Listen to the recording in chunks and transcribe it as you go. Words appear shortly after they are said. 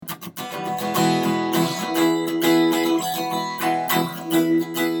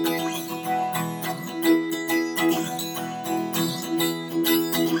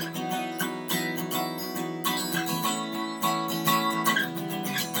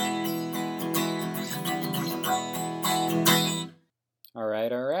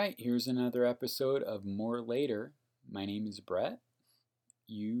here's another episode of More Later. My name is Brett.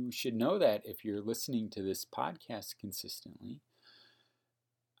 You should know that if you're listening to this podcast consistently.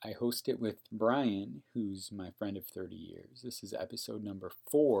 I host it with Brian, who's my friend of 30 years. This is episode number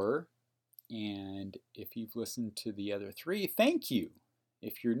 4. And if you've listened to the other 3, thank you.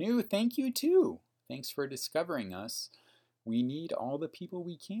 If you're new, thank you too. Thanks for discovering us. We need all the people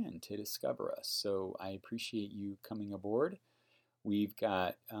we can to discover us. So I appreciate you coming aboard. We've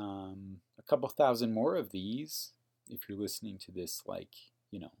got a couple thousand more of these if you're listening to this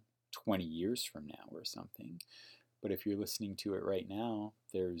 20 years from now or something. But if you're listening to it right now,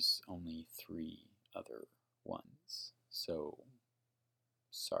 there's only 3 other ones. So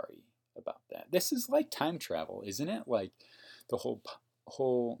sorry about that. This is like time travel, isn't it? Like the whole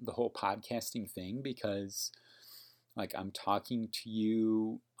podcasting thing, because like I'm talking to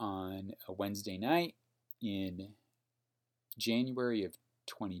you on a Wednesday night in January of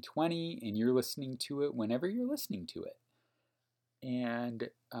 2020, and you're listening to it whenever you're listening to it. And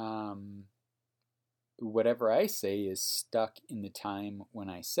whatever I say is stuck in the time when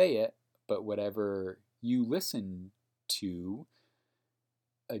I say it, but whatever you listen to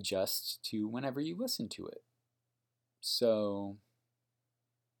adjusts to whenever you listen to it. So,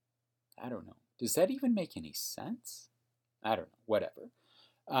 I don't know. Does that even make any sense? I don't know. Whatever.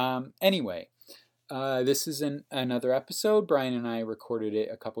 Anyway. This is another episode. Brian and I recorded it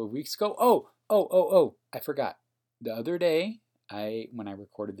a couple of weeks ago. Oh, I forgot. The other day, when I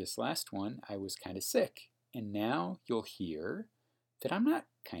recorded this last one, I was kind of sick. And now you'll hear that I'm not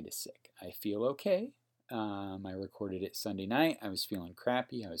kind of sick. I feel okay. I recorded it Sunday night. I was feeling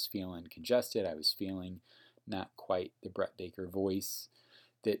crappy. I was feeling congested. I was feeling not quite the Brett Baker voice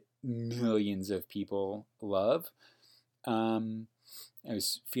that millions of people love. I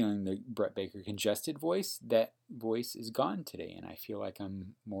was feeling the Brett Baker congested voice. That voice is gone today, and I feel like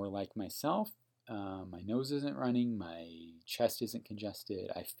I'm more like myself. My nose isn't running. My chest isn't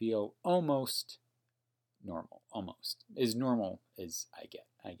congested. I feel almost normal. Almost. As normal as I get,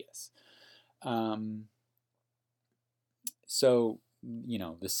 I guess. So,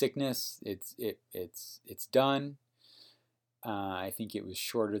 the sickness, it's done. I think it was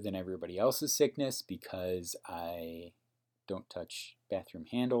shorter than everybody else's sickness because I don't touch bathroom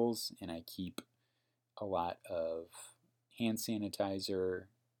handles, and I keep a lot of hand sanitizer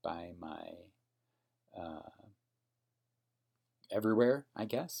by my everywhere, I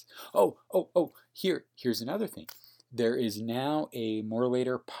guess. Here's another thing. There is now a More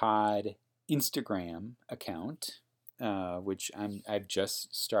Later Pod Instagram account, which I've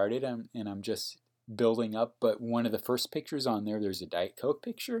just started, and I'm just building up. But one of the first pictures on there's a Diet Coke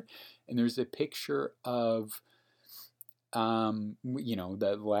picture, and there's a picture of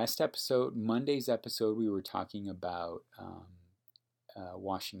the last episode, Monday's episode, we were talking about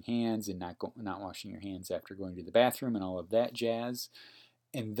washing hands and not washing your hands after going to the bathroom and all of that jazz.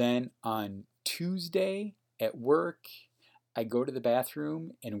 And then on Tuesday at work, I go to the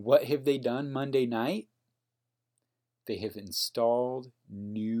bathroom, and what have they done Monday night? They have installed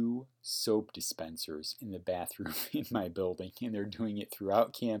new soap dispensers in the bathroom in my building, and they're doing it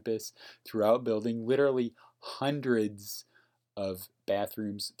throughout campus, throughout building. Literally hundreds of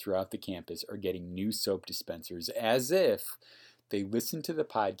bathrooms throughout the campus are getting new soap dispensers, as if they listened to the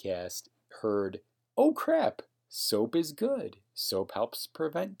podcast, heard, oh crap, soap is good. Soap helps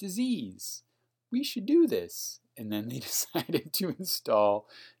prevent disease. We should do this. And then they decided to install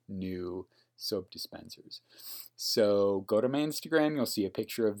new soap dispensers. So go to my Instagram. You'll see a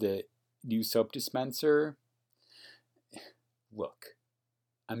picture of the new soap dispenser. Look,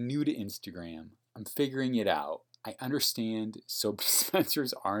 I'm new to Instagram. I'm figuring it out. I understand soap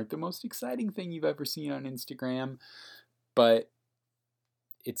dispensers aren't the most exciting thing you've ever seen on Instagram, but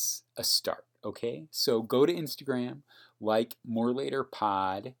it's a start, okay? So go to Instagram, like More Later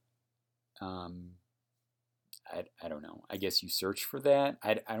Pod. I don't know. I guess you search for that.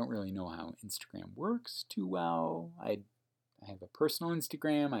 I don't really know how Instagram works too well. I have a personal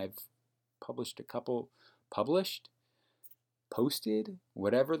Instagram. I've posted,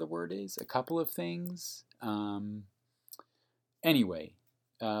 whatever the word is, a couple of things. Anyway,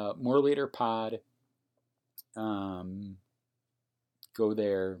 More Later Pod. Go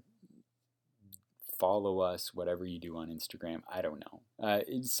there. Follow us, whatever you do on Instagram. I don't know.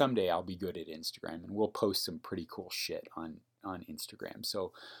 Someday I'll be good at Instagram, and we'll post some pretty cool shit on Instagram.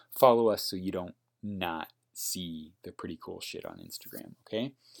 So follow us so you don't not see the pretty cool shit on Instagram,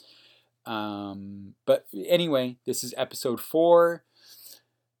 okay? But anyway, this is episode 4.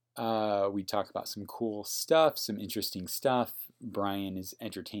 We talk about some cool stuff, some interesting stuff. Brian is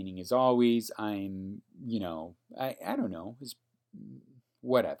entertaining as always. I'm, I don't know,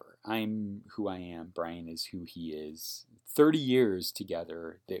 whatever. I'm who I am. Brian is who he is. 30 years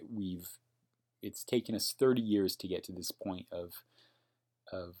together that it's taken us 30 years to get to this point of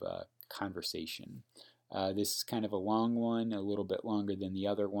conversation. This is kind of a long one, a little bit longer than the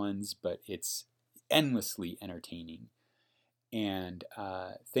other ones, but it's endlessly entertaining. And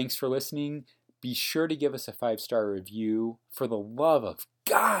thanks for listening. Be sure to give us a 5-star review. For the love of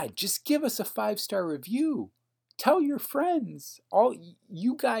God, just give us a 5-star review. Tell your friends. All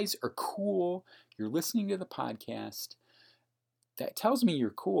you guys are cool. You're listening to the podcast. That tells me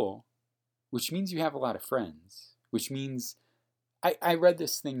you're cool, which means you have a lot of friends, which means I read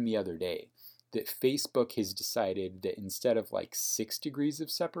this thing the other day that Facebook has decided that instead of like 6 degrees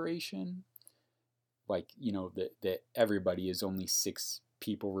of separation, like, that everybody is only 6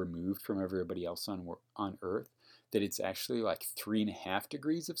 people removed from everybody else on Earth, that it's actually like 3.5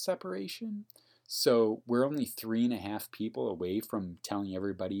 degrees of separation. So we're only 3.5 people away from telling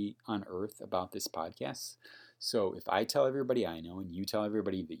everybody on Earth about this podcast. So if I tell everybody I know, and you tell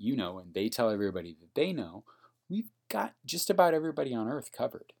everybody that you know, and they tell everybody that they know, we've got just about everybody on Earth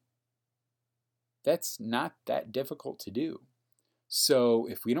covered. That's not that difficult to do. So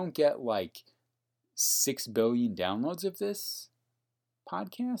if we don't get like 6 billion downloads of this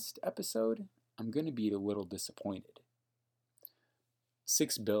podcast episode, I'm going to be a little disappointed.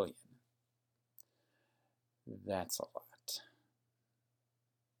 6 billion. That's a lot.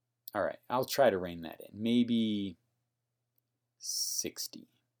 All right, I'll try to rein that in. Maybe 60.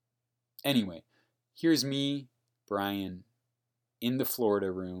 Anyway, here's me, Brian, in the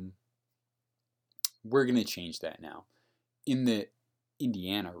Florida room. We're going to change that now. In the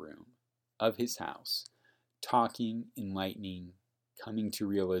Indiana room of his house, talking, enlightening, coming to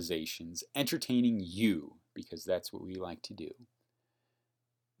realizations, entertaining you, because that's what we like to do.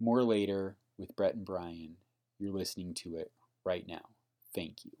 More later with Brett and Brian. You're listening to it right now.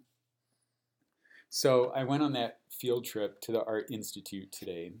 Thank you. So I went on that field trip to the Art Institute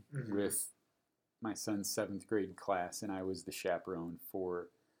today with my son's 7th grade class, and I was the chaperone for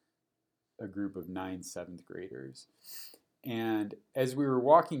a group of 9 7th graders. And as we were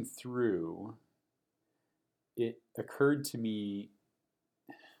walking through, it occurred to me,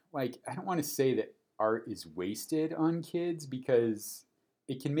 like, I don't want to say that art is wasted on kids, because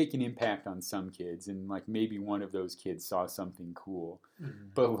it can make an impact on some kids, and like maybe one of those kids saw something cool.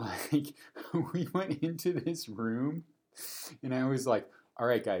 But like, we went into this room, and I was like, all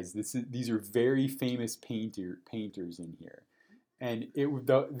right, guys, these are very famous painters in here. And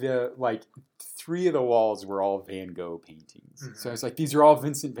the like 3 of the walls were all Van Gogh paintings. So I was like, these are all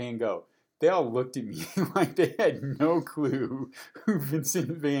Vincent Van Gogh. They all looked at me like they had no clue who Vincent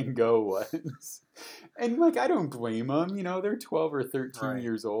Van Gogh was. And like, I don't blame them. They're 12 or 13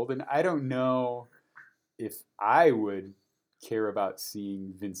 years old. And I don't know if I would care about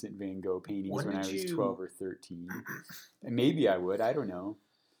seeing Vincent Van Gogh paintings when I was 12 or 13. And maybe I would. I don't know.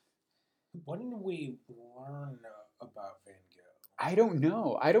 When did we learn about Van Gogh? I don't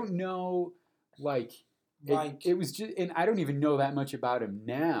know. Like it was just, and I don't even know that much about him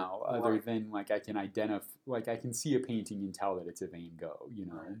now, other than like I can identify, like I can see a painting and tell that it's a Van Gogh,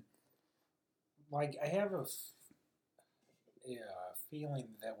 Right. Like I have a feeling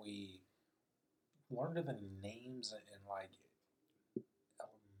that we learned the names in like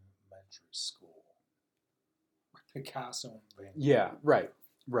elementary school. Picasso and Van Gogh. Yeah, right.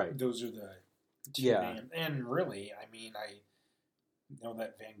 Those are the two names. And really, I mean, I know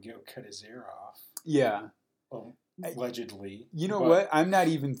that Van Gogh cut his ear off. Yeah. Well, allegedly. What? I'm not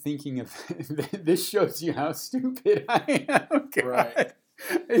even thinking of this. Shows you how stupid I am. God. Right.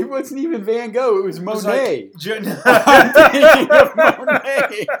 It wasn't even Van Gogh. It was Monet. I'm thinking of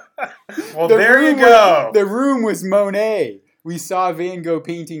Monet. Well, there you go. The room was Monet. We saw Van Gogh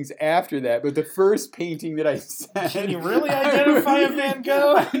paintings after that, but the first painting that I said... Can you really identify a Van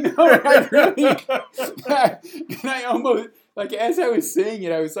Gogh? I know, I really... And I almost... Like, as I was saying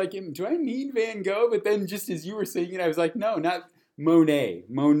it, I was like, do I mean Van Gogh? But then just as you were saying it, I was like, no, not Monet.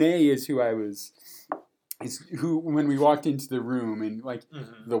 Monet is who I was... when we walked into the room and, like,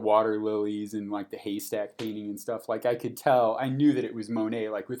 the water lilies and, like, the haystack painting and stuff, like, I could tell, I knew that it was Monet,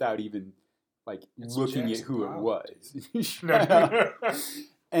 like, without even... like looking Jackson at who it was.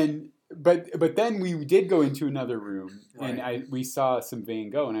 But then we did go into another room and we saw some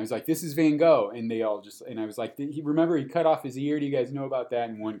Van Gogh and I was like, this is Van Gogh, and they all just, and I was like, remember he cut off his ear? Do you guys know about that?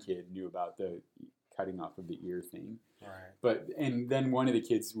 And one kid knew about the cutting off of the ear thing. Right. And then one of the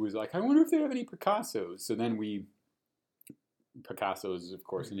kids was like, I wonder if they have any Picassos. So then Picasso is of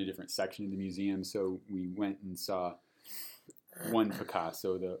course in a different section of the museum, so we went and saw one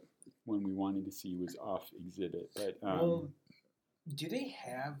Picasso. The one we wanted to see was off exhibit, but Do they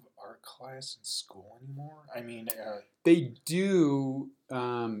have art class in school anymore? I mean, they do.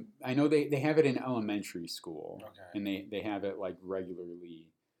 I know they have it in elementary school, okay. and they have it like regularly.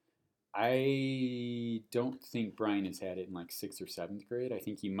 I don't think Brian has had it in like 6th or 7th grade. I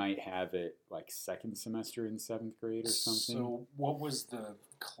think he might have it like second semester in 7th grade or something. So what was the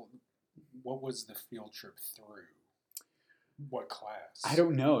field trip through? What class? I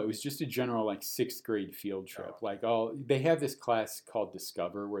don't know. It was just a general like 6th grade field trip. Oh. Like they have this class called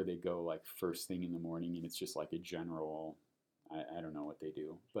Discover where they go like first thing in the morning, and it's just like a general. I don't know what they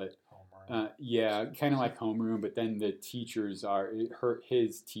do, but yeah, kind of like homeroom. But then the teachers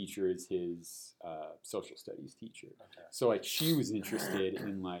his teacher is his social studies teacher. Okay. So like she was interested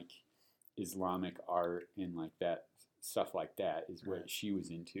in like Islamic art and like that stuff like that is what she was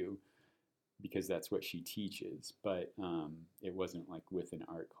into, because that's what she teaches, but it wasn't like with an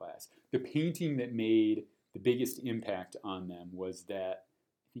art class. The painting that made the biggest impact on them was that,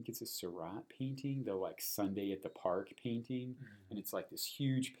 I think it's a Seurat painting, the like Sunday at the Park painting, and it's like this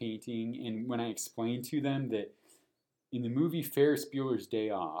huge painting. And when I explained to them that in the movie Ferris Bueller's Day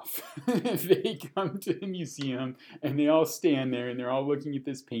Off, they come to the museum and they all stand there and they're all looking at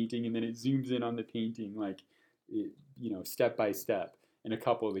this painting, and then it zooms in on the painting like, step by step. And a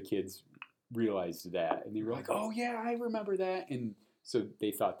couple of the kids realized that, and they were like, "Oh yeah, I remember that," and so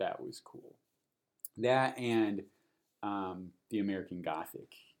they thought that was cool. That and the American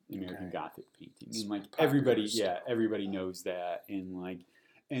Gothic painting, and like everybody knows that,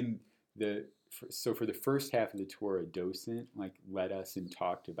 and so for the first half of the tour, a docent like led us and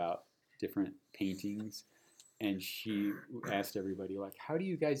talked about different paintings, and she asked everybody like, "How do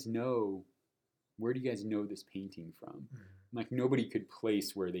you guys know? Where do you guys know this painting from?" Like nobody could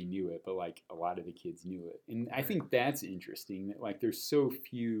place where they knew it, but like a lot of the kids knew it. And I think that's interesting that like there's so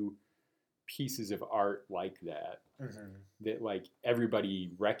few pieces of art like that that like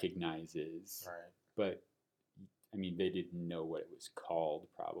everybody recognizes. Right. But I mean, they didn't know what it was called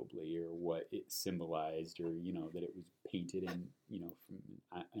probably, or what it symbolized, or that it was painted in from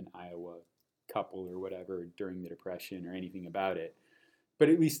an Iowa couple or whatever during the Depression, or anything about it. But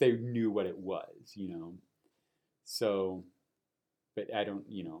at least they knew what it was, So, but I don't,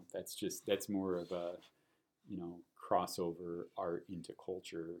 that's more of a, crossover art into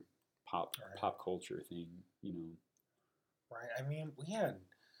culture, pop culture thing, Right. I mean, we had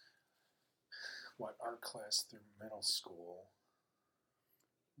art class through middle school.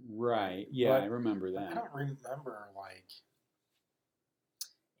 Right. Yeah, I remember that. I don't remember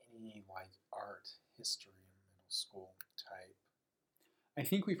any art history in middle school type. I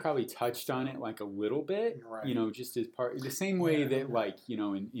think we probably touched on it like a little bit, right. Just as part, the same way that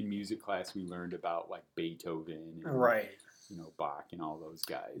in music class we learned about like Beethoven and, right. Bach and all those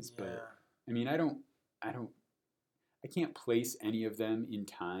guys. Yeah. But I mean, I can't place any of them in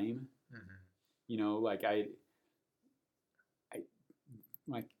time. Like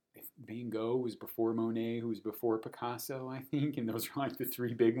like Van Gogh was before Monet, who was before Picasso, I think, and those are like the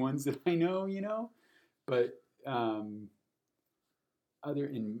three big ones that I know, but I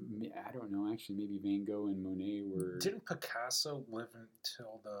don't know, actually, maybe Van Gogh and Monet were. Didn't Picasso live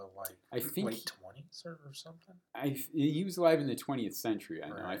until the late 20s or something? He was alive in the 20th century. I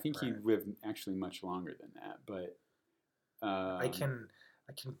know. Right, I think he lived actually much longer than that, but. I can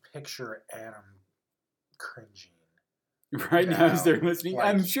picture Adam cringing. Right now, as they're listening,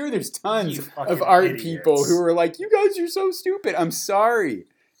 I'm sure there's tons of art people who are like, "You guys are so stupid." I'm sorry,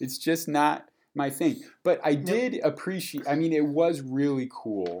 it's just not my thing. But I did appreciate. I mean, it was really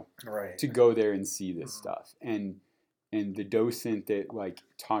cool to go there and see this stuff, and the docent that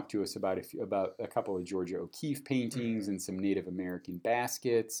talked to us about a couple of Georgia O'Keeffe paintings and some Native American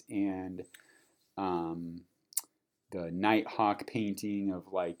baskets, and the Nighthawk painting of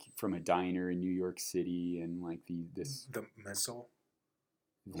from a diner in New York City, and the missile.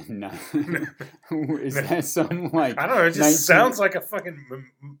 Is that some I don't know. It just sounds like a fucking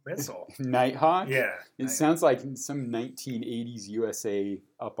missile. Nighthawk. Yeah, it sounds like some 1980s USA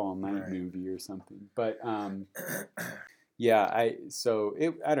Up All Night movie or something. But yeah, I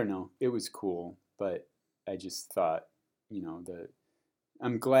don't know. It was cool, but I just thought,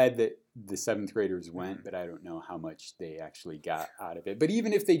 I'm glad that the 7th graders went, but I don't know how much they actually got out of it. But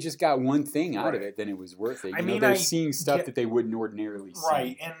even if they just got one thing out of it, then it was worth it. They're seeing stuff that they wouldn't ordinarily see.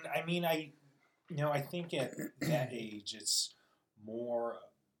 Right, and I mean, I think at that age, it's more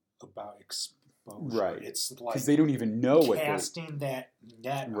about exposure. Right. It's because they don't even know what casting that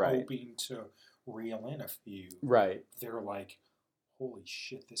net, hoping to reel in a few. Right. They're like, holy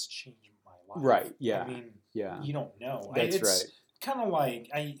shit, this changed my life. Right. Yeah. I mean, yeah. You don't know. That's right. Kind of like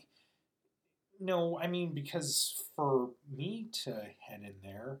No, I mean, because for me to head in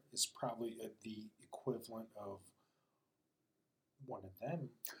there is probably the equivalent of one of them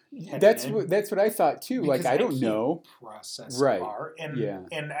heading in, That's what I thought too. Like because I I don't can't know. process Right. art, Yeah.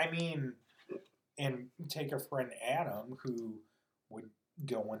 and I mean, and take a friend Adam who would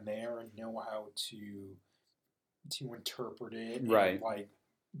go in there and know how to interpret it Right. and like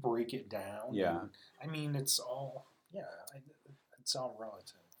break it down. Yeah. And, I mean, it's all it's all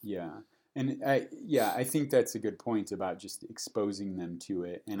relative. Yeah. And I think that's a good point about just exposing them to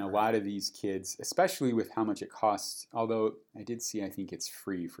it. And a Right. lot of these kids, especially with how much it costs, although I did see, I think it's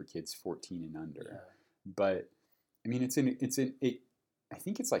free for kids 14 and under. Yeah. But I mean, I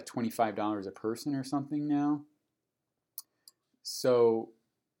think it's like $25 a person or something now. So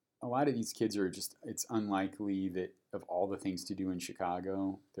a lot of these kids are just, it's unlikely that of all the things to do in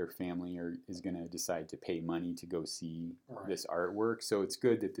Chicago, their family is going to decide to pay money to go see Right. this artwork. So it's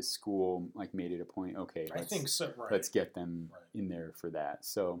good that the school like made it a point. Okay, I think so. Right. let's get them Right. in there for that.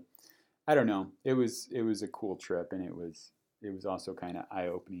 So I don't know. It was a cool trip, and it was also kind of eye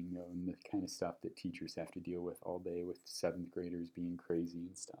opening though, and the kind of stuff that teachers have to deal with all day with 7th graders being crazy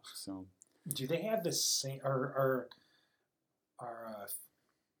and stuff. So do they have the same? Are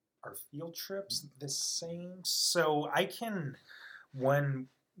field trips the same? So I can, when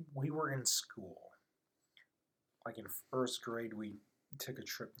we were in school, like in first grade, we took a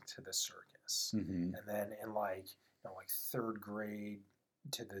trip to the circus, mm-hmm. and then in like 3rd grade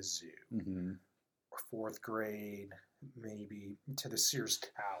to the zoo, Mm-hmm. or 4th grade maybe to the Sears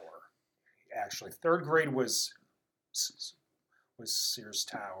Tower. Actually, 3rd grade was Sears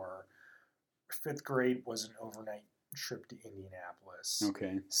Tower. 5th grade was an overnight trip to Indianapolis.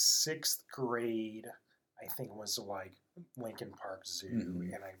 Okay. 6th grade, I think, was like Lincoln Park Zoo,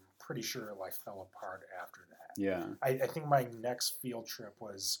 Mhm. and I'm pretty sure it like fell apart after that. Yeah. I think my next field trip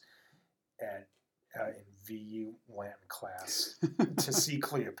was at in VU Latin class to see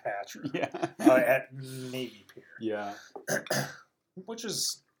Cleopatra Yeah. at Navy Pier. Yeah. Which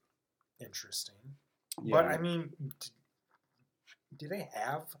is interesting. Yeah. But I mean, do they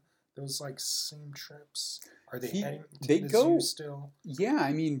have those like same trips? Are they heading to the zoo still? Yeah,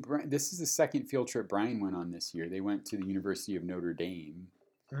 I mean, this is the second field trip Brian went on this year. They went to the University of Notre Dame,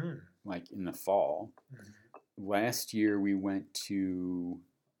 like in the fall. Mm-hmm. Last year we went to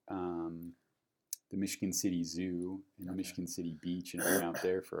the Michigan City Zoo and the Michigan City Beach and went out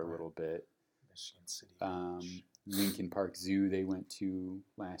there for a little bit. Michigan City Beach. Lincoln Park Zoo they went to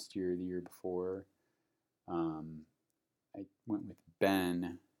last year, the year before. I went with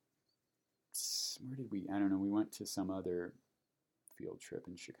Ben. Where did we? I don't know. We went to some other field trip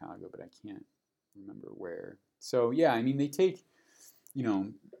in Chicago, but I can't remember where. So yeah, I mean, they take,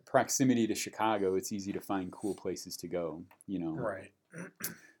 proximity to Chicago. It's easy to find cool places to go. Right.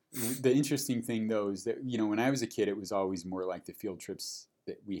 The interesting thing though is that when I was a kid, it was always more like the field trips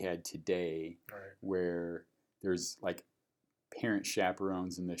that we had today, right. where there's like parent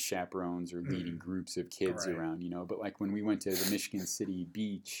chaperones and the chaperones are leading groups of kids right. around. But like when we went to the Michigan City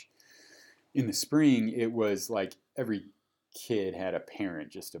Beach in the spring, it was like every kid had a parent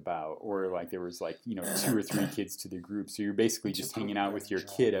just about, or like there was like 2 or 3 kids to the group, so you're basically just hanging out with your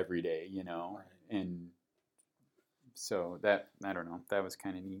kid every day, right. And so that, I don't know, that was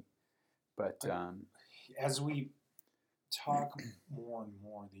kind of neat. But as we talk more and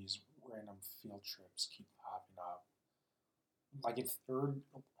more, these random field trips keep popping up. Like in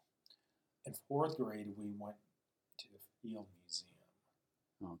 4th grade, we went to the Field Museum.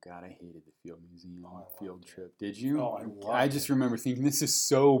 Oh God, I hated the Field Museum field trip. It. Did you? Oh, I loved I just remember thinking, this is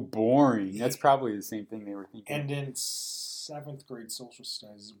so boring. That's probably the same thing they were thinking. And in 7th grade social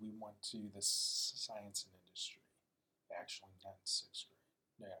studies, we went to the science and industry. Actually, not in 6th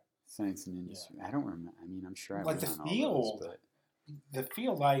grade. Yeah. Science and industry. Yeah. I don't remember. I mean, I'm sure I like was the on field. All those, but... The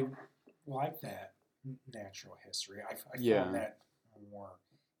field, I like that natural history. I found that more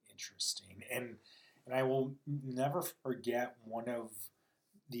interesting, and I will never forget one of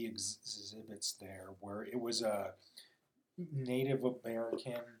the exhibits there where it was a Native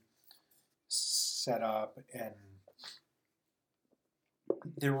American set up, and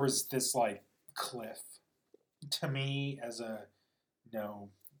there was this like cliff. To me, as a 9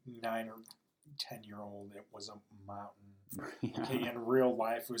 or 10-year-old, it was a mountain. Yeah. Okay, in real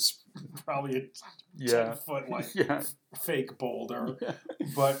life, it was probably a 10-foot fake boulder,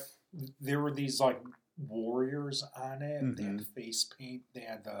 but there were these like warriors on it. Mm-hmm. They had face paint. They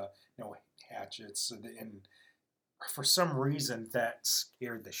had the hatchets, and for some reason that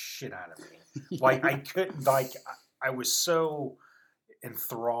scared the shit out of me. Like I couldn't I was so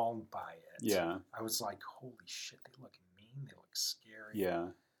enthralled by it. Yeah, I was like, holy shit, they look mean. They look scary.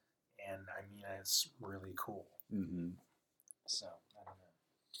 Yeah. And I mean, it's really cool. Mm-hmm. So, I don't know.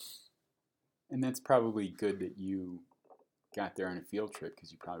 And that's probably good that you got there on a field trip,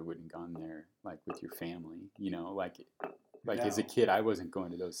 because you probably wouldn't have gone there like with your family. Like no. As a kid, I wasn't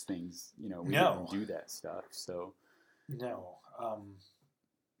going to those things. We didn't do that stuff. So no,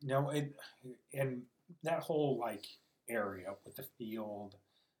 and that whole like area with the field,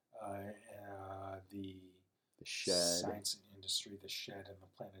 the shed, science and industry, the shed, and the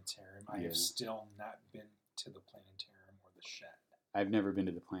planetarium. I have still not been to the planetarium or the shed. I've never been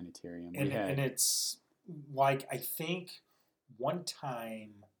to the planetarium. And it's like, I think one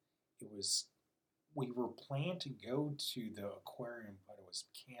time we were planning to go to the aquarium, but it was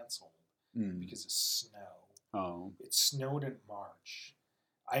canceled because of snow. Oh. It snowed in March.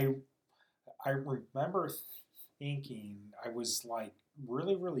 I remember thinking, I was like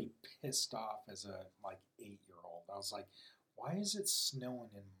really, really pissed off as a like 8-year-old. I was like, why is it snowing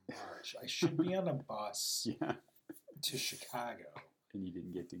in March? I should be on a bus to Chicago. And you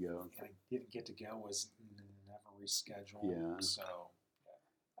didn't get to go. And I didn't get to go. Was never rescheduled. Yeah. So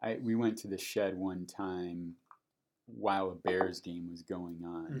we went to the shed one time while a Bears game was going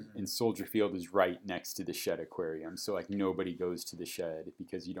on, and Soldier Field is right next to the shed aquarium. So like nobody goes to the shed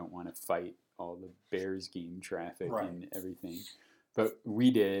because you don't want to fight all the Bears game traffic and everything. But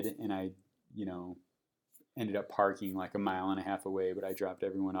we did, and I, ended up parking like a mile and a half away, but I dropped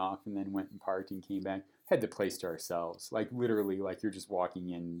everyone off and then went and parked and came back. Had the place to ourselves. Like literally, like you're just walking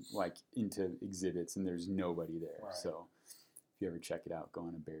in like into exhibits and there's nobody there. Right. So if you ever check it out, go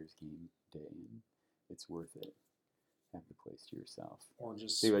on a Bears game day and it's worth it. Have the place to yourself. Or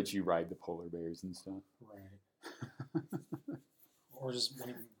just... They let you ride the polar bears and stuff. Right. Or just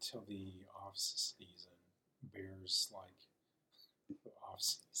wait until the off season. Bears like the off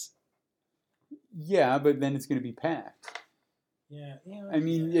season. Yeah, but then it's going to be packed. Yeah. I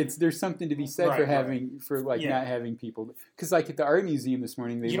mean, there's something to be said for not having people. Because like at the art museum this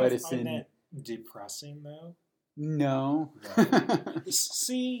morning, they let us in. You don't find that depressing though? No.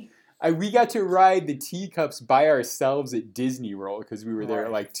 See. We got to ride the teacups by ourselves at Disney World because we were there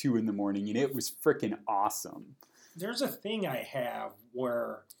at like 2 a.m. and it was freaking awesome. There's a thing I have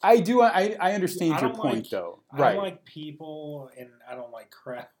where I understand your point though. I don't like people and I don't like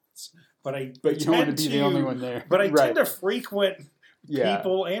crowds. But you don't want to be the only one there. But I tend to frequent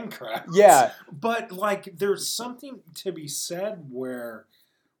people and crowds. Yeah. But like, there's something to be said where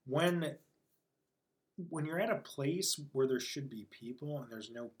when you're at a place where there should be people and there's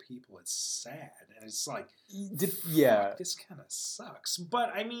no people, it's sad. And it's like, fuck, this kind of sucks.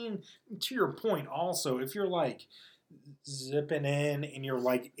 But I mean, to your point also, if you're like zipping in and you're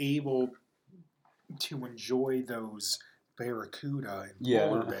like able to enjoy those barracuda and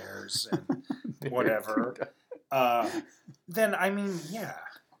polar bears and whatever, then I mean,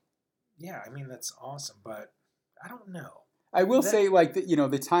 I mean, that's awesome. But I don't know. I will say, like,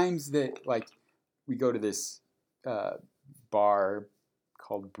 the times that like we go to this bar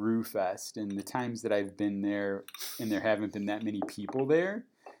called Brewfest, and the times that I've been there and there haven't been that many people there,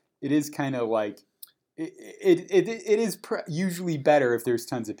 it is kind of like it is usually better if there's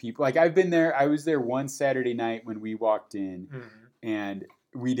tons of people. Like I've been there. I was there one Saturday night when we walked in, and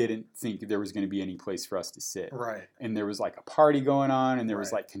we didn't think there was going to be any place for us to sit. Right. And there was like a party going on, and there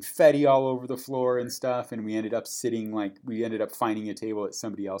was like confetti all over the floor and stuff. And we ended up finding a table that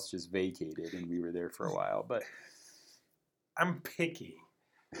somebody else just vacated, and we were there for a while. But I'm picky.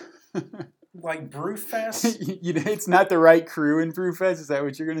 Like Brewfest, it's not the right crew in Brewfest. Is that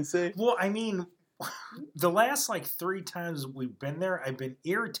what you're going to say? Well, I mean, the last like 3 times we've been there, I've been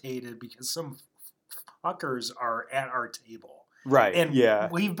irritated because some fuckers are at our table. Right.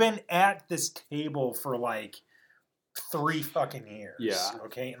 And we've been at this table for like 3 fucking years. Yeah.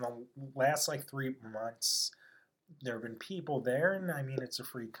 Okay. In the last like 3 months, there have been people there, and I mean, it's a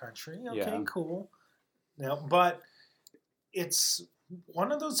free country. Okay, cool. No, but it's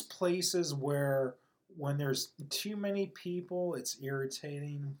one of those places where when there's too many people, it's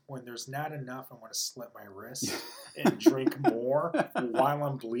irritating. When there's not enough, I want to slit my wrist and drink more while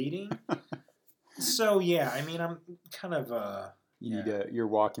I'm bleeding. So yeah, I mean, I'm kind of you're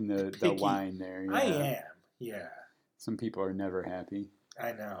walking the line there. Yeah. I am. Yeah. Some people are never happy.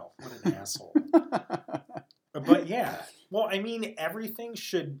 I know. What an asshole. But yeah, well, I mean, everything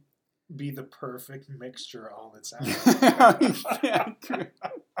should be the perfect mixture all the time. Yeah.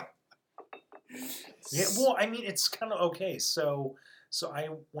 Well, I mean, it's kind of okay. So I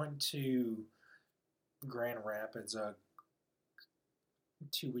went to Grand Rapids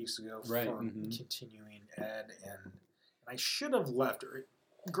 2 weeks ago for continuing ed, and I should have left.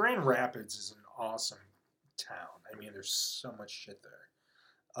 Grand Rapids is an awesome town. I mean, there's so much shit there.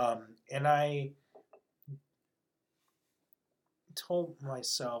 And I told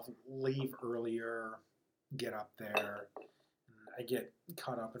myself, leave earlier, get up there. I get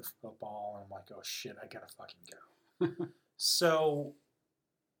caught up in football, and I'm like, oh shit, I gotta fucking go. So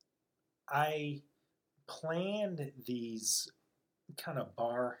I planned these kind of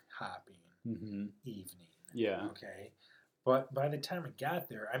bar hopping evening. Yeah. Okay. But by the time I got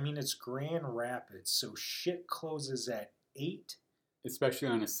there, I mean, it's Grand Rapids, so shit closes at 8. Especially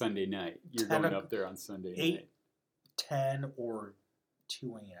on a Sunday night. You're going up there on Sunday 8, night. 10, or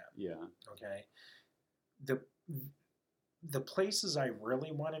 2 a.m. Yeah. Okay. The places I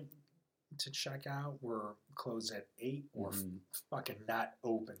really wanted to check out were closed at 8 or fucking not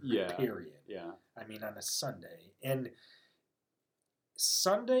open, period. Yeah. I mean, on a Sunday. And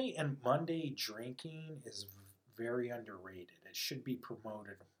Sunday and Monday drinking is very underrated. It should be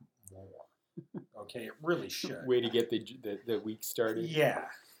promoted more. Okay, it really should. Way to get the week started. Yeah.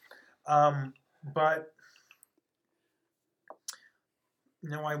 But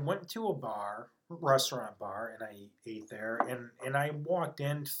I went to a restaurant bar, and I ate there, and I walked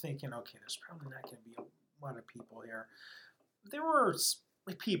in thinking, okay, there's probably not going to be a lot of people here. There were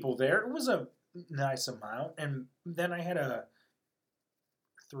people there. It was a nice amount, and then I had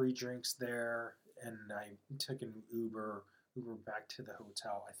 3 drinks there, and I took an Uber back to the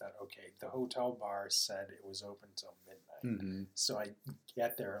hotel. I thought, okay, the hotel bar said it was open till midnight. So I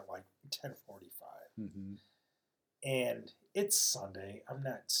get there at like 10:45. And it's Sunday. I'm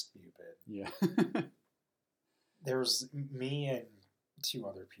not stupid. Yeah. There's me and 2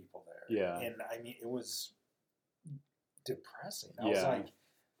 other people there. Yeah. And I mean, it was depressing. I was like,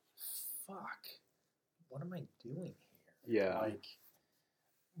 fuck, what am I doing here? Yeah. Like,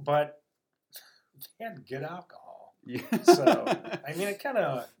 but they had good alcohol. Yeah. So, I mean, it kind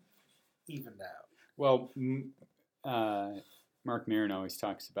of evened out. Well, Mark Maron always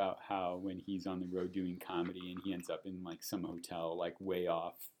talks about how when he's on the road doing comedy and he ends up in like some hotel like way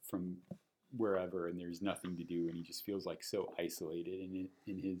off from wherever and there's nothing to do and he just feels like so isolated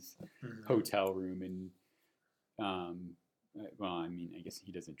in his hotel room. And well, I mean, I guess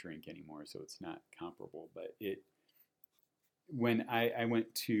he doesn't drink anymore, so it's not comparable. But when I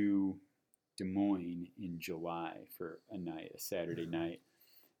went to Des Moines in July for a Saturday night,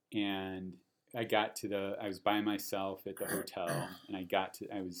 and I was by myself at the hotel, and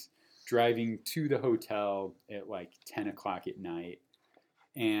I was driving to the hotel at like 10 o'clock at night,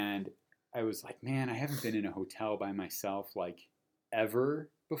 and I was like, man, I haven't been in a hotel by myself like ever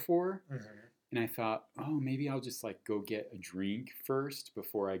before. And I thought, oh, maybe I'll just like go get a drink first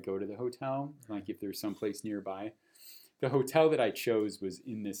before I go to the hotel, like if there's someplace nearby. The hotel that I chose was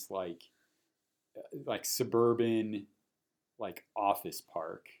in this like suburban like office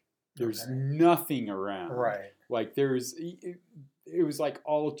park. There's nothing around. Right. Like it was like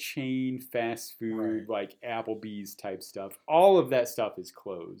all chain fast food, like Applebee's type stuff. All of that stuff is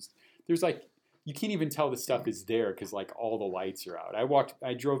closed. There's like, you can't even tell the stuff is there because like all the lights are out.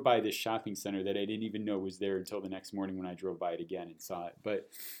 I drove by this shopping center that I didn't even know was there until the next morning when I drove by it again and saw it. But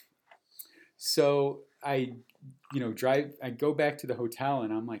so I go back to the hotel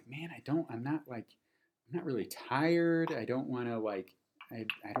and I'm like, man, I'm not really tired. I don't want to like, I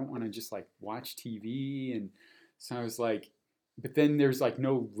don't want to just like watch TV. And so I was like, but then there's like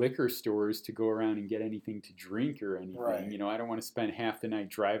no liquor stores to go around and get anything to drink or anything. Right. I don't want to spend half the night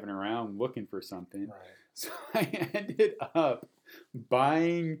driving around looking for something. Right. So I ended up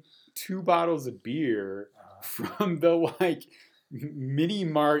buying 2 bottles of beer from the like mini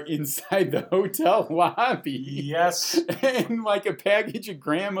mart inside the hotel lobby. Yes. And like a package of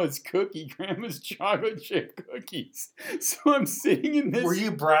grandma's chocolate chip cookies. So I'm sitting in this. Were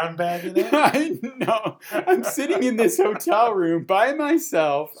you brown bagging it? No. I'm sitting in this hotel room by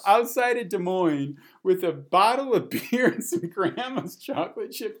myself outside of Des Moines with a bottle of beer and some grandma's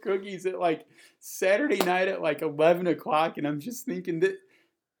chocolate chip cookies at like Saturday night at like 11 o'clock. And I'm just thinking that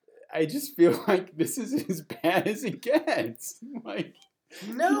I just feel like this is as bad as it gets. Like,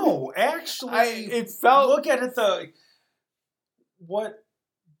 no, actually, it felt. Look at it. What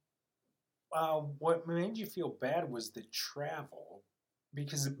made you feel bad was the travel,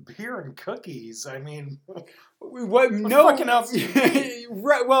 because beer and cookies. I mean, what? No, fucking else.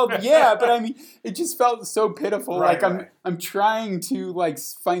 Right. Well, yeah, but I mean, it just felt so pitiful. Right, like I'm trying to like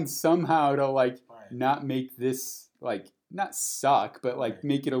find somehow to like not make this like. Not suck, but like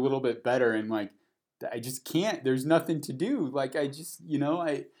make it a little bit better. And like, I just can't, there's nothing to do. Like, I just,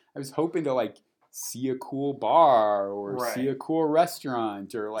 I was hoping to like see a cool bar or see a cool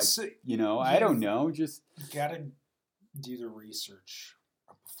restaurant or like, I don't know, just. You gotta do the research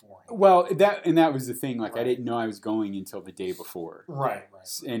beforehand. Well, that was the thing. Like, right. I didn't know I was going until the day before. Right.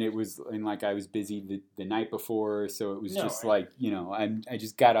 And it was, and like I was busy the night before, so it was just like, you know, I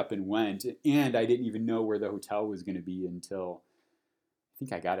just got up and went, and I didn't even know where the hotel was going to be until I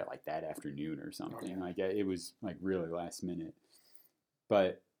think I got it like that afternoon or something. Like it was like really last minute.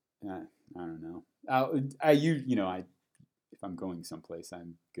 But I don't know. If I'm going someplace,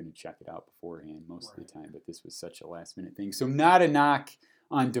 I'm going to check it out beforehand most of the time. But this was such a last minute thing. So not a knock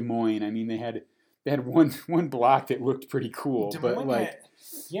on Des Moines. I mean, they had one block that looked pretty cool. But like,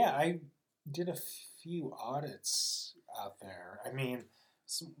 I did a few audits out there. I mean,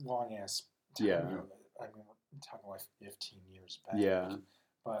 some long ass time ago. I mean, we're talking like 15 years back. Yeah.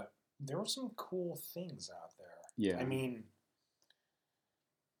 But there were some cool things out there. Yeah. I mean,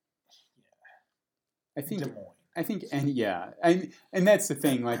 I think Des Moines. I think, and that's the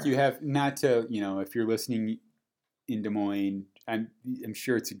thing. Like, you have not to, you know, if you're listening in Des Moines, I'm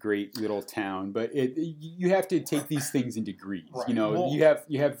sure it's a great little town, but you have to take these things in degrees. Right. You know, you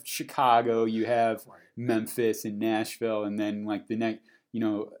have Chicago, you have Memphis and Nashville, and then like the next, you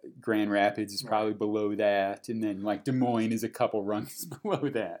know, Grand Rapids is probably below that, and then like Des Moines is a couple rungs below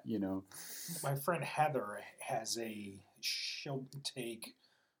that. You know, my friend Heather she'll take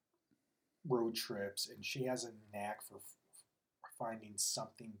road trips, and she has a knack for finding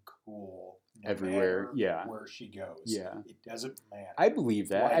something cool everywhere. Where she goes. Yeah, it doesn't matter. I believe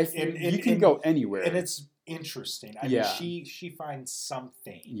that. Like, you can go anywhere, and it's interesting. I mean, she finds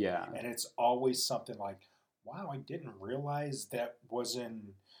something. Yeah, and it's always something like, wow, I didn't realize that was in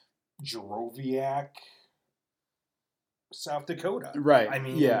Jeroviak, South Dakota. Right. I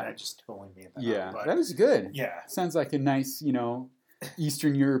mean, I just totally made that up. But that was good. Yeah, sounds like a nice, you know,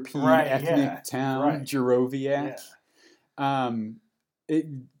 Eastern European ethnic town, Jeroviak. Yeah.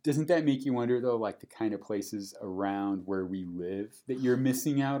 Doesn't that make you wonder, though, like the kind of places around where we live that you're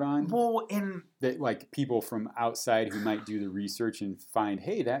missing out on? Well, that like people from outside who might do the research and find,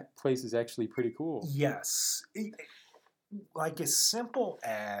 hey, that place is actually pretty cool. Yes, like as simple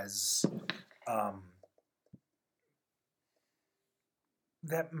as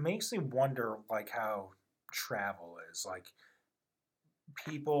that makes me wonder, like how travel is. Like,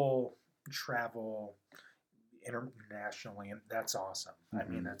 people travel internationally, and that's awesome. I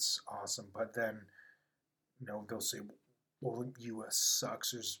mean, that's awesome. But then, you know, they'll say, well, the U.S.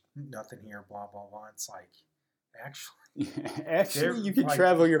 sucks. There's nothing here, blah, blah, blah. It's like, actually, you can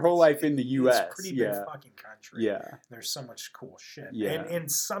travel your whole life in the U.S. It's a pretty big fucking country. Yeah. There's so much cool shit. Yeah.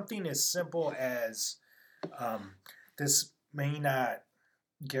 And something as simple as this may not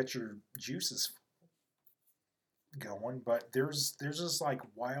get your juices going, but there's this like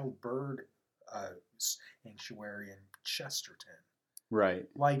wild bird sanctuary in Chesterton. Right.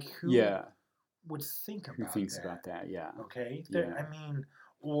 Like, who would think about that? Who thinks about that? Yeah. Okay. I mean,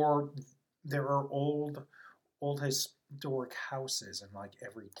 or there are old historic houses in like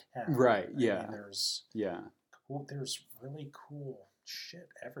every town. Right. I mean, there's really cool shit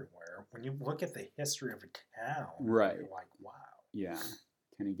everywhere. When you look at the history of a town, right, you're like, wow. Yeah.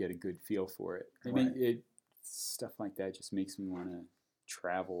 Kind of get a good feel for it. I mean, stuff like that just makes me want to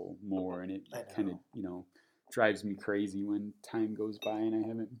travel more, and it kind of, you know, drives me crazy when time goes by and I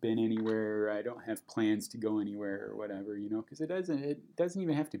haven't been anywhere, or I don't have plans to go anywhere or whatever, you know, because it doesn't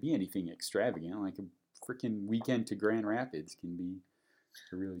even have to be anything extravagant. Like a freaking weekend to Grand Rapids can be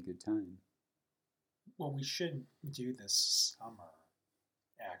a really good time. Well, we should do this summer,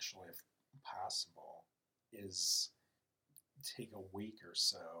 actually, if possible, is take a week or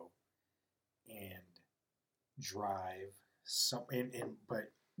so and drive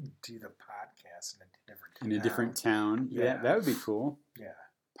but do the podcast in a different town. Yeah, that would be cool. Yeah,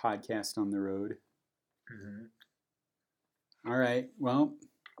 podcast on the road. Mm-hmm. All right, well,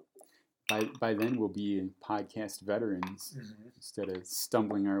 by then we'll be podcast veterans instead of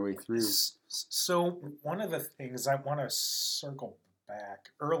stumbling our way through. So one of the things I want to circle back,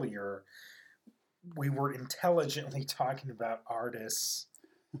 earlier we were intelligently talking about artists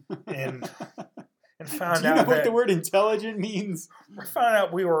and found out what the word intelligent means? I found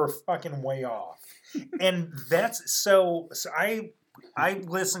out we were fucking way off. And that's so I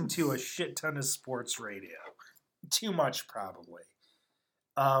listen to a shit ton of sports radio. Too much, probably.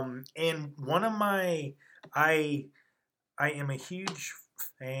 And one of my I am a huge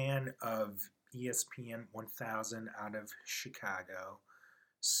fan of ESPN 1000 out of Chicago.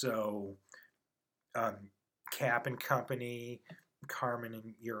 So Cap and Company, Carmen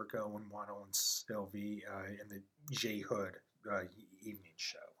and Yurko and Waddle and Sylvie, and the J Hood evening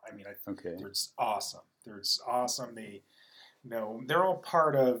show. I mean, it's awesome. It's awesome. They're all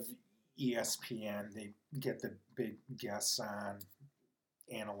part of ESPN. They get the big guests on,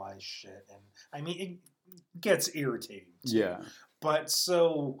 analyze shit, and I mean it gets irritating too. Yeah. But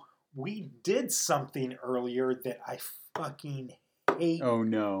so we did something earlier that I fucking hate. Oh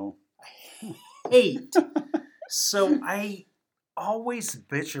no. I hate. So I always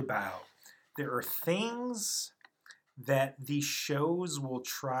bitch about there are things that these shows will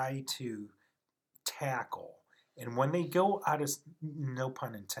try to tackle, and when they go out of, no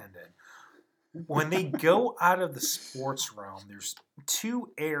pun intended, when they go out of the sports realm, there's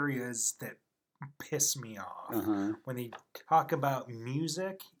two areas that piss me off. When they talk about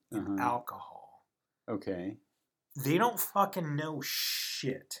music and alcohol. Okay. They don't fucking know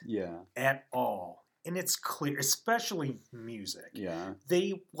shit. Yeah. At all. And it's clear, especially music. Yeah.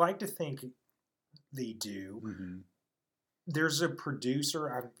 They like to think they do. Mm-hmm. There's a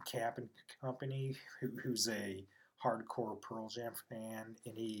producer on Cap and Company who's a hardcore Pearl Jam fan,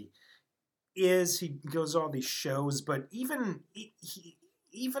 and he goes to all these shows, but even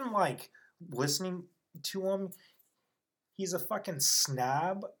like listening to him, he's a fucking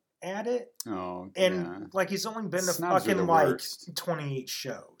snob at it. Oh, and like he's only been to Snobs fucking like 28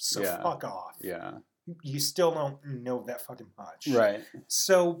 shows, so fuck off. Yeah, you still don't know that fucking much, right?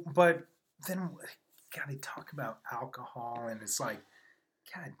 So, but then, God, they talk about alcohol, and it's like,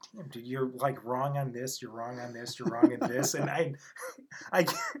 God damn, dude, you're like wrong on this, you're wrong on this, you're wrong on this, and I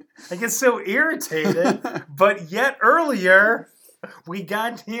get so irritated. But yet earlier, we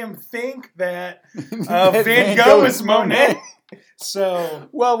goddamn think that Van Gogh is Monet. So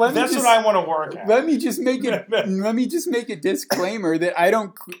well, that's what I want to work at. Let me just make a disclaimer that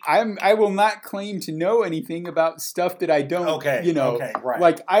I will not claim to know anything about stuff that I don't. Okay. Okay. Right.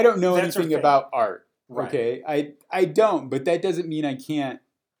 Like I don't know anything about art. Right. Okay. I don't, but that doesn't mean I can't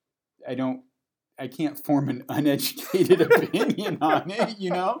form an uneducated opinion on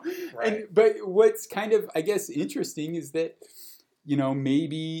it, Right. But what's kind of, I guess, interesting is that,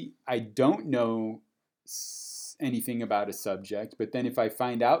 maybe I don't know anything about a subject, but then if I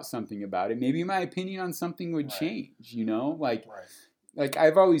find out something about it, maybe my opinion on something would change, Like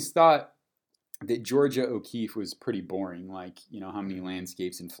I've always thought that Georgia O'Keeffe was pretty boring. Like, how many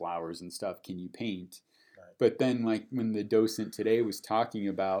landscapes and flowers and stuff can you paint? Right. But then, like, when the docent today was talking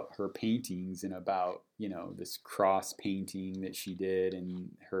about her paintings and about, this cross painting that she did and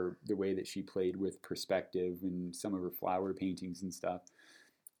the way that she played with perspective and some of her flower paintings and stuff,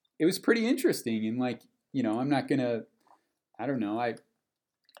 it was pretty interesting. And like, I'm not gonna, I don't know. I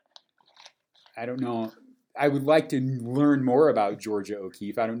don't know. I would like to learn more about Georgia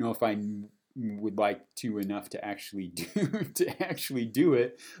O'Keeffe. I don't know if I would like to enough to actually do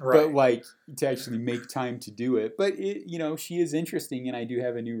it, right. But like to actually make time to do it. But she is interesting, and I do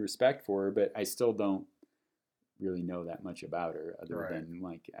have a new respect for her. But I still don't really know that much about her, other than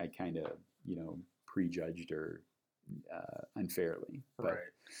like I kind of prejudged her unfairly. But, right.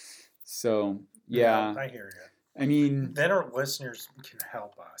 So yeah, I hear you. I mean, then our listeners can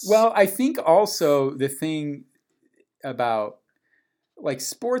help us. Well, I think also the thing about like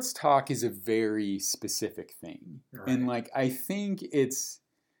sports talk is a very specific thing. Right. And like I think it's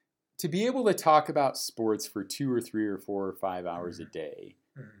to be able to talk about sports for 2 or 3 or 4 or 5 hours a day.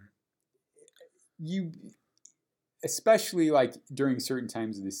 You especially like during certain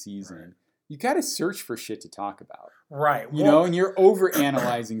times of the season, you got to search for shit to talk about. Right. And you're over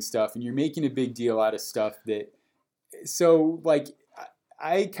analyzing stuff and you're making a big deal out of stuff that, so like,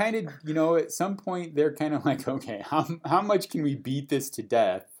 I kind of, at some point they're kind of like, okay, how much can we beat this to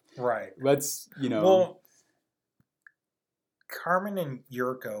death? Right. Let's, Well, Carmen and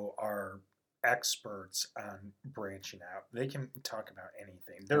Yurko are experts on branching out. They can talk about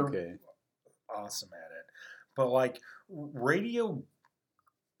anything. They're awesome at it. But like Radio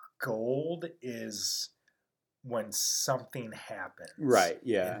Gold is when something happens. Right,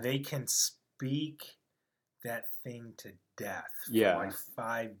 yeah. And they can speak that thing to death for like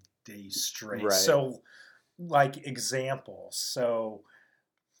 5 days straight. Right. So, like, examples. So,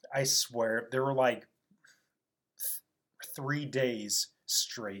 I swear, there were like 3 days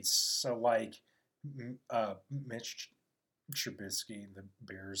straight. So, like, Mitch Trubisky, the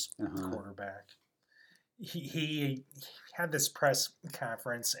Bears quarterback, he had this press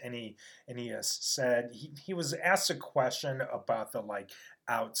conference and he said he was asked a question about the like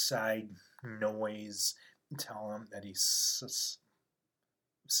outside noise, tell him that he sucks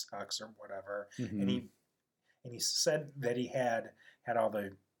or whatever, and he said that he had all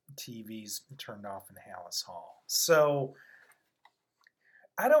the TVs turned off in Hallis Hall. So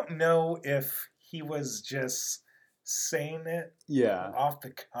I don't know if he was just saying it yeah, off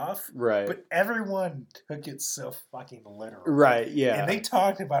the cuff. right. But everyone took it so fucking literal. Right, yeah. And they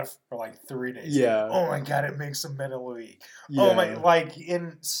talked about it for like 3 days. Yeah. Oh my God, it makes them mentally weak. Yeah. Oh my, like,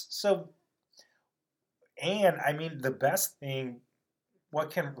 and I mean, the best thing,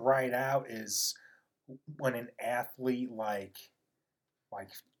 what can ride out is when an athlete like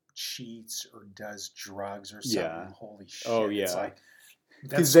cheats or does drugs or something. Yeah. Holy shit. Oh, yeah. It's like,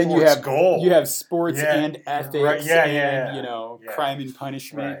 because then you have gold. You have sports and ethics and you know crime and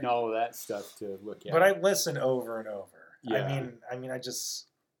punishment and all of that stuff to look at. But I listen over and over. Yeah. I mean, I just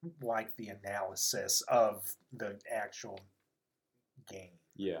like the analysis of the actual game.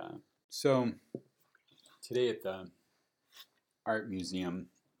 Yeah. So today at the art museum,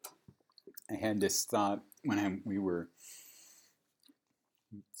 I had this thought when we were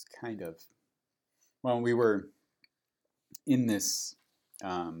in this.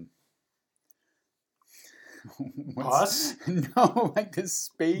 Us? No, like this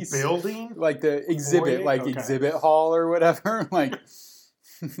space building, like the exhibit, exhibit hall or whatever. Like,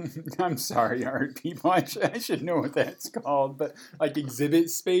 I'm sorry, art people. I should know what that's called, but like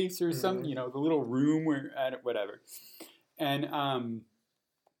exhibit space or something. You know, the little room where at whatever. And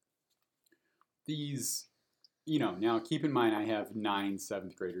these, you know, now keep in mind I have 9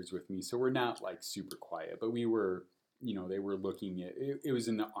 7th graders with me, so we're not like super quiet, but we were. You know, they were looking at it was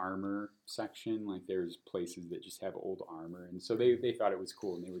in the armor section. Like there's places that just have old armor. And so they thought it was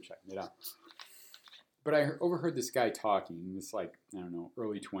cool and they were checking it out. But I overheard this guy talking, this like, I don't know,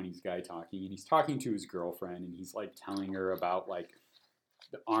 early 20s guy talking. And he's talking to his girlfriend and he's like telling her about like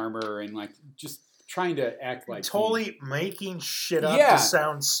the armor and like just trying to act like. Totally making shit up to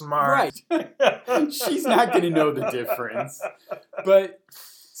sound smart. Right. She's not going to know the difference. But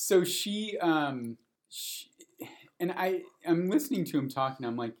so she and I'm listening to him talking.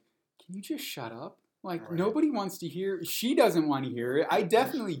 I'm like, can you just shut up? Like, nobody wants to hear. She doesn't want to hear it. I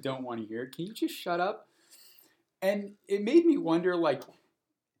definitely don't want to hear it. Can you just shut up? And it made me wonder, like,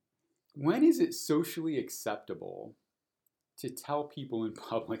 when is it socially acceptable to tell people in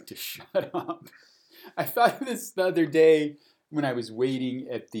public to shut up? I thought of this the other day when I was waiting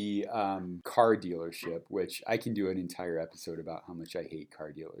at the car dealership, which I can do an entire episode about how much I hate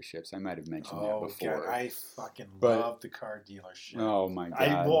car dealerships. I might have mentioned that before. God, I fucking love the car dealership. Oh my God.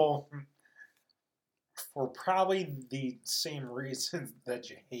 I will, for probably the same reason that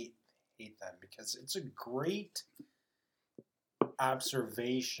you hate them, because it's a great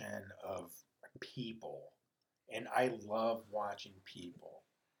observation of people, and I love watching people.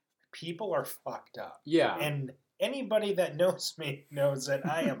 People are fucked up. Yeah. And anybody that knows me knows that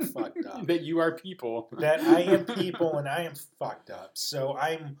I am fucked up. That you are people. That I am people and I am fucked up. So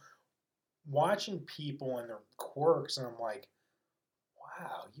I'm watching people and their quirks and I'm like,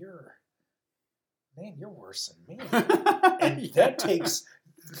 wow, you're worse than me. And that takes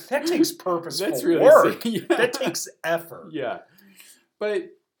purposeful work. Yeah. That takes effort. Yeah. But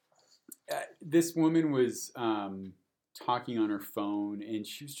this woman was talking on her phone and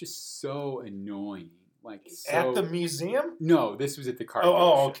she was just so annoying. Like at the museum? No, this was at the car.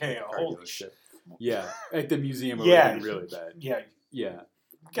 Oh, okay. Holy shit. Yeah, at the museum. Yeah, really bad. Yeah. Yeah.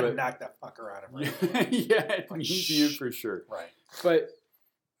 I'm gonna knock that fucker out of her. Yeah, at the museum for sure. Right. But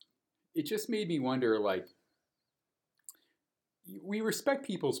it just made me wonder, like, we respect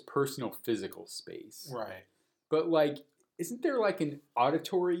people's personal physical space. Right. But like, isn't there like an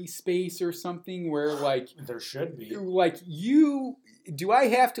auditory space or something where like there should be? Like do I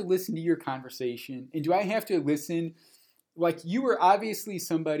have to listen to your conversation? And do I have to listen? Like you were obviously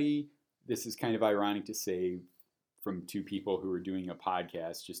somebody, this is kind of ironic to say from 2 people who are doing a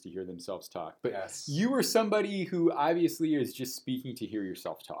podcast just to hear themselves talk. But yes. You were somebody who obviously is just speaking to hear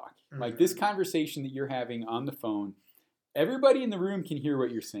yourself talk. Mm-hmm. Like this conversation that you're having on the phone, everybody in the room can hear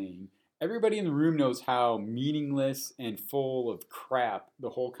what you're saying. Everybody in the room knows how meaningless and full of crap the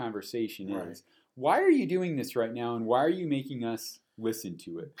whole conversation is. Why are you doing this right now, and why are you making us listen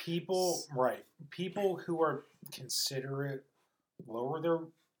to it? People who are considerate lower their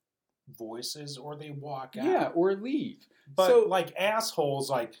voices or they walk out. Yeah, or leave. But so, like assholes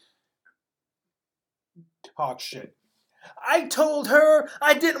like talk shit. I told her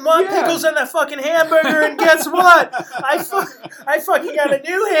I didn't want pickles on that fucking hamburger, and guess what? I fucking got a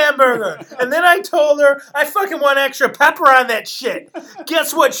new hamburger, and then I told her I fucking want extra pepper on that shit.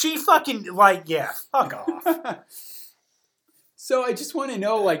 Guess what? She fucking fuck off. So I just want to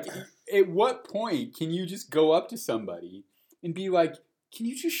know, like, at what point can you just go up to somebody and be like, "Can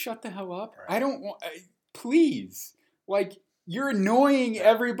you just shut the hell up? Right. I don't want, please, like, you're annoying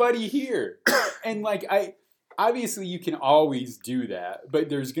everybody here," and like I obviously you can always do that, but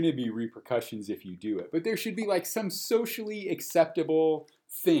there's going to be repercussions if you do it. But there should be like some socially acceptable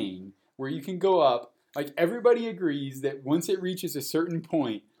thing where you can go up, like everybody agrees that once it reaches a certain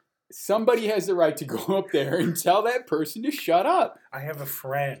point, somebody has the right to go up there and tell that person to shut up. I have a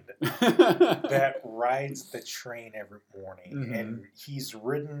friend that rides the train every morning, and he's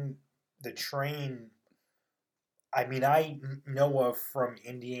ridden the train. I mean, I know of from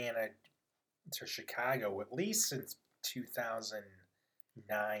Indiana to Chicago at least since 2009,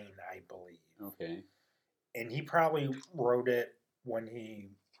 I believe. Okay. And he probably rode it when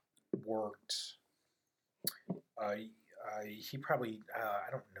he worked. He probably I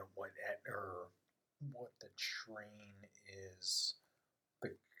don't know what the train is,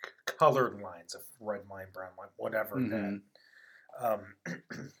 the colored lines of red line, brown line, whatever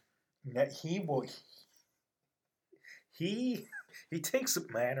that he takes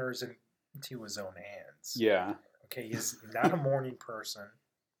matters into his own hands. Yeah. Okay, he's not a morning person,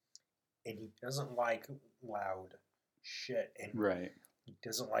 and he doesn't like loud shit, and he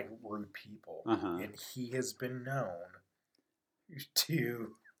doesn't like rude people, and he has been known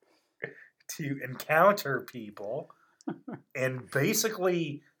to encounter people and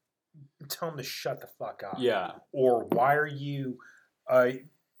basically tell them to shut the fuck up. Yeah. Or why are you?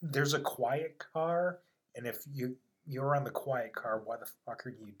 There's a quiet car, and if you're on the quiet car, why the fuck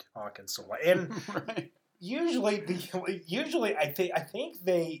are you talking so loud? And usually I think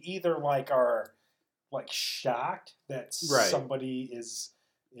they either like are like shocked that somebody is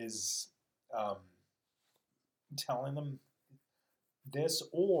telling them this,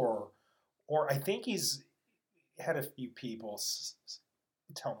 or I think he's had a few people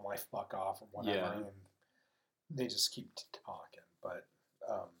tell him like fuck off or whatever, and they just keep talking. But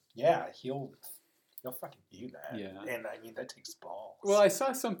he'll fucking do that. Yeah. And I mean, that takes balls. Well, I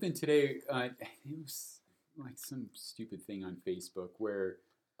saw something today. It was like some stupid thing on Facebook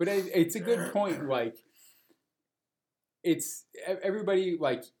but it's a good point. Like, it's everybody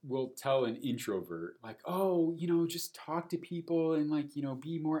like will tell an introvert like, oh, just talk to people and like,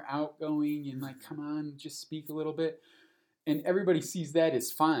 be more outgoing and like, come on, just speak a little bit. And everybody sees that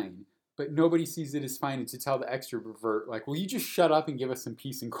as fine. But nobody sees it as fine to tell the extrovert, like, will you just shut up and give us some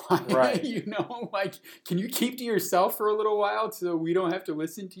peace and quiet? Right. Like, can you keep to yourself for a little while so we don't have to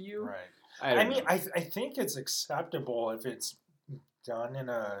listen to you? Right. I think it's acceptable if it's done in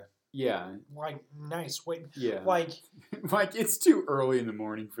a like nice way. Yeah. Like it's too early in the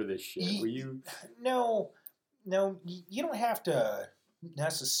morning for this shit. Will you? No, you don't have to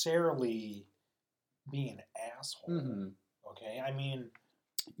necessarily be an asshole. Mm-hmm. Okay, I mean.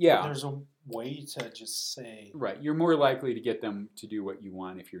 Yeah. There's a way to just say... Right. You're more likely to get them to do what you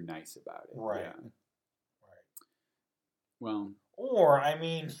want if you're nice about it. Right. Yeah. Right. Well... Or, I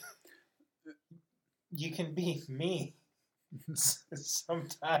mean, you can be me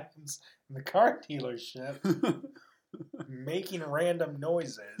sometimes in the car dealership making random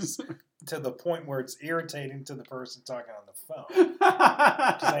noises to the point where it's irritating to the person talking on the phone.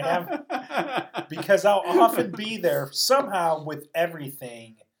 Because I'll often be there somehow with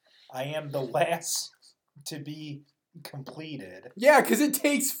everything. I am the last to be completed. Yeah, because it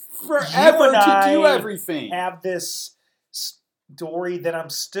takes forever to do everything. Have this story that I'm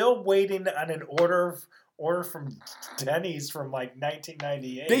still waiting on an order from Denny's from like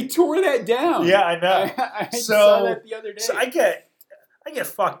 1998. They tore that down. Yeah, I know. I saw that the other day. So I get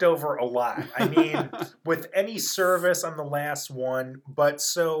fucked over a lot. I mean, with any service, I'm the last one. But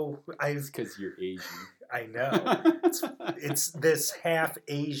it's because you're Asian. I know. It's this half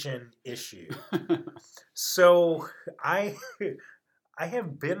Asian issue. So I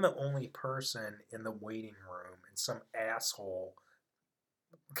have been the only person in the waiting room, and some asshole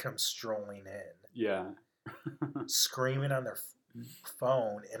comes strolling in. Yeah. Screaming on their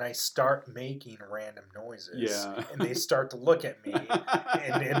phone, and I start making random noises. Yeah. And they start to look at me,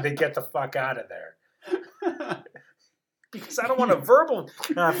 and they get the fuck out of there. Because I don't want a verbal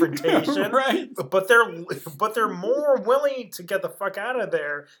confrontation, right? But they're more willing to get the fuck out of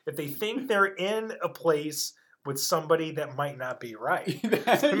there if they think they're in a place with somebody that might not be right.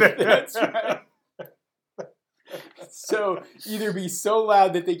 That's right. So either be so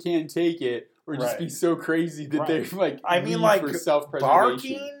loud that they can't take it, or just be so crazy that they're like, for self-preservation.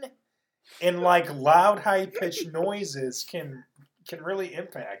 Barking and like loud, high-pitched noises can really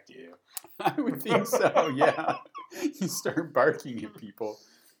impact you. I would think so. Yeah, you start barking at people,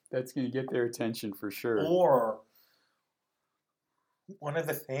 that's going to get their attention for sure. Or one of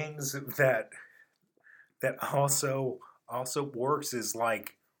the things that also works is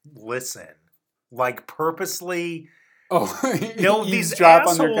like listen, like purposely. Oh, these drop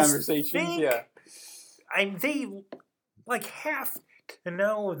on their conversations. Yeah, they like have to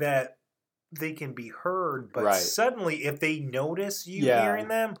know that they can be heard, but suddenly if they notice you hearing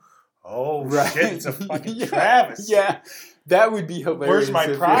them, shit, it's a fucking Travis. Yeah, that would be hilarious. Where's my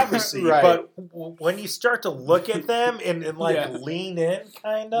privacy? But when you start to look at them and lean in,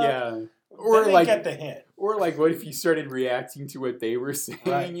 kind of, or then they get the hint. Or like, what if you started reacting to what they were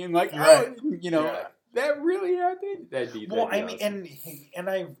saying and like, that really happened? That'd be awesome. And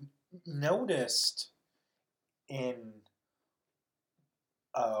I've noticed in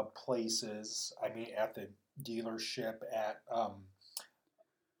places, at the dealership at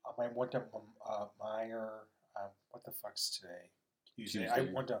I went to Meijer. What the fuck's today? Tuesday. I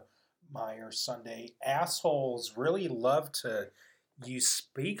went to Meijer Sunday. Assholes really love to use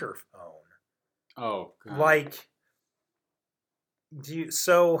speakerphone. Oh, God. Like,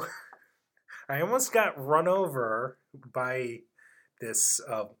 so I almost got run over by this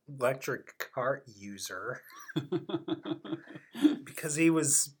electric cart user because he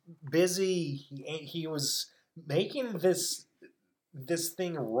was busy. He was making this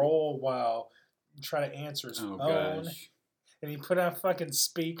thing roll while trying to answer his phone. Gosh. And he put on fucking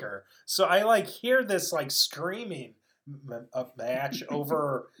speaker. So I hear this screaming match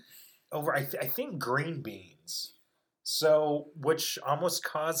over I think green beans. So which almost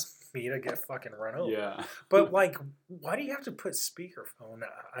caused me to get fucking run over. Yeah. But why do you have to put speakerphone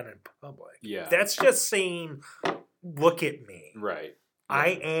on in public? Yeah. That's just saying, look at me. Right. Yeah.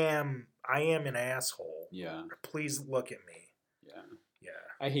 I am an asshole. Yeah. Please look at me. Yeah. Yeah.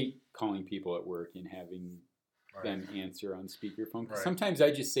 I hate calling people at work and having them answer on speakerphone. Because sometimes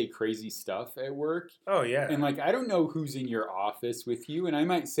I just say crazy stuff at work. Oh, yeah. And I don't know who's in your office with you. And I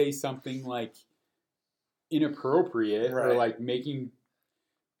might say something inappropriate or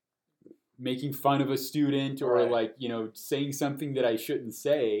making fun of a student or saying something that I shouldn't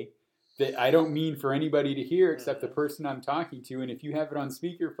say that I don't mean for anybody to hear except the person I'm talking to. And if you have it on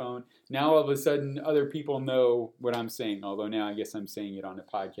speakerphone, now all of a sudden other people know what I'm saying. Although now I guess I'm saying it on a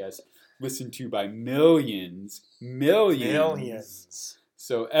podcast listened to by millions.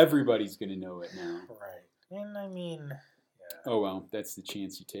 So everybody's going to know it now. Right. And oh, well, that's the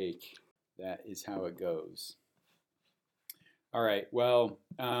chance you take. That is how it goes. All right. Well,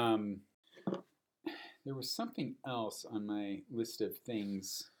 there was something else on my list of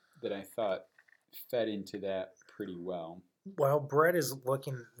things that I thought fed into that pretty well. While Brett is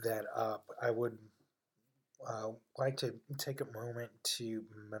looking that up, I would like to take a moment to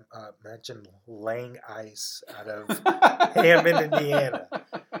mention Lang Ice out of Hammond, Indiana.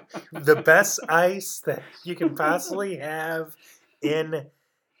 The best ice that you can possibly have in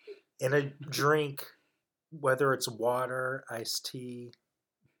a drink, whether it's water, iced tea,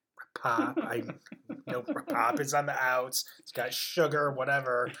 pop. I know pop is on the outs. It's got sugar,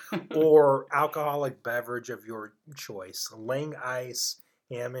 whatever, or alcoholic beverage of your choice. Lang Ice,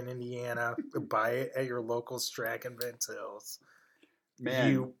 Hammond, Indiana. Buy it at your local Strack and Vince Hills.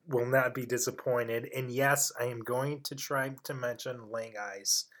 Man. You will not be disappointed. And yes, I am going to try to mention Lang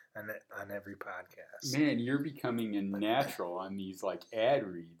Ice on every podcast. Man, you're becoming a natural on these ad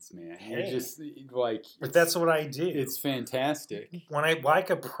reads, man. You're just but that's what I do. It's fantastic. When I like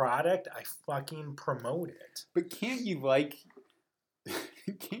a product, I fucking promote it. But can't you like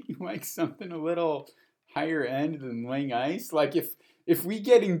something a little higher end than Lang Ice? If we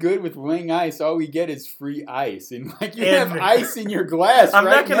getting good with Lang Ice, all we get is free ice, and you have ice in your glass. I'm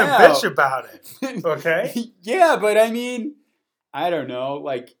not gonna bitch about it. Okay. Yeah, but I mean, I don't know.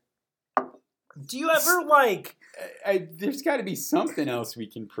 Do you ever there's got to be something else we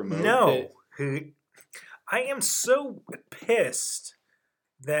can promote. No, I am so pissed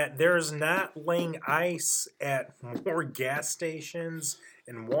that there's not Lang Ice at more gas stations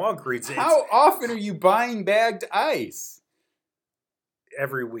and Walgreens. How often are you buying bagged ice?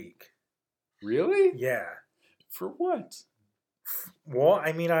 Every week. Really? Yeah. For what? Well,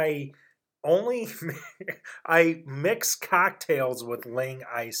 I mean, I mix cocktails with Lang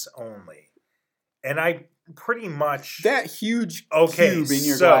Ice only. And I pretty much... That huge cube in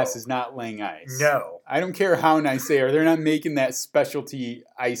your glass is not Lang Ice. No. I don't care how nice they are. They're not making that specialty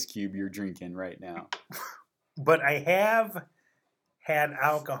ice cube you're drinking right now. But I have had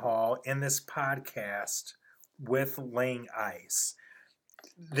alcohol in this podcast with Lang Ice.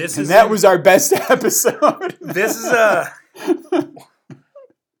 That was our best episode. This is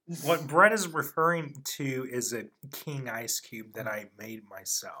what Brett is referring to is a king ice cube that I made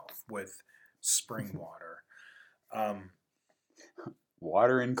myself with spring water.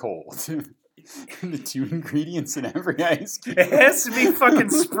 Water and cold. The two ingredients in every ice cube. It has to be fucking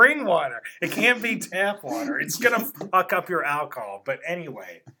spring water. It can't be tap water. It's going to fuck up your alcohol. But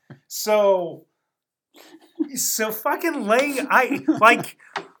anyway, so So fucking laying ice, like,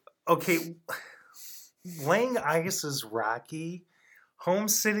 okay, laying ice is Rocky. Home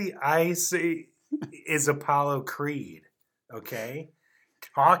City Ice is Apollo Creed. Okay,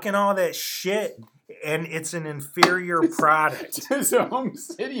 talking all that shit, and it's an inferior product. Does Home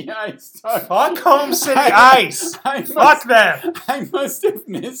City Ice talk? Fuck Home City Ice. Fuck them. I must have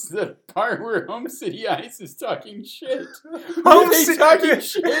missed the part where Home City Ice is talking shit. Home City talking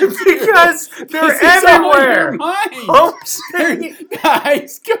shit because they're everywhere. Home City. The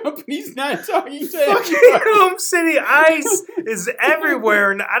ice company's not talking to fucking anybody. Home City Ice is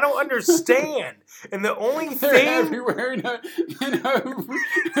everywhere, and I don't understand. And the only They're thing everywhere in a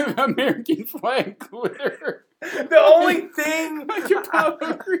American flag glitter. The only thing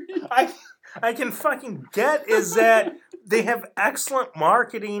I can fucking get is that they have excellent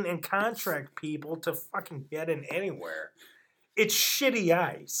marketing and contract people to fucking get in anywhere. It's shitty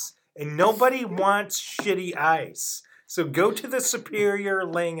ice, and nobody wants shitty ice. So go to the Superior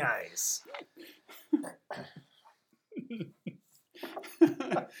laying ice.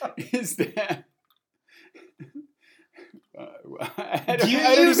 Is that? I don't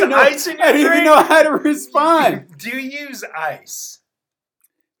even know how to respond. Do you use ice?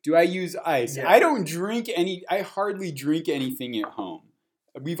 Do I use ice? Yeah. I don't drink any. I hardly drink anything at home.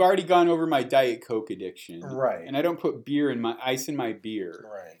 We've already gone over my Diet Coke addiction, right? And I don't put ice in my beer,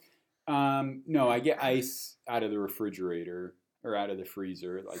 right? No, I get ice out of the refrigerator or out of the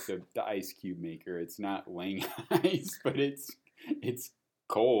freezer, like the ice cube maker. It's not laying ice, but it's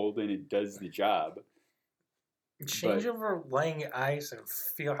cold and it does the job. Change over laying ice and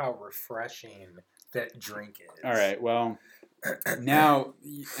feel how refreshing that drink is. All right. Well, now,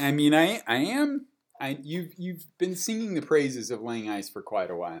 I mean, you've been singing the praises of laying ice for quite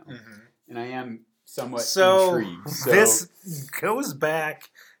a while, and I am somewhat intrigued. So this goes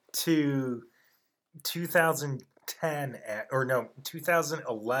back to 2011,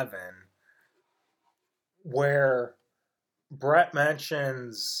 where Brett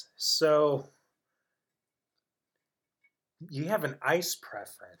mentions, so you have an ice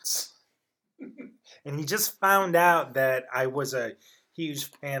preference. And he just found out that I was a huge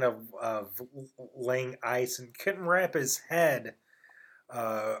fan of laying ice and couldn't wrap his head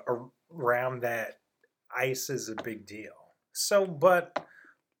around that ice is a big deal. So, but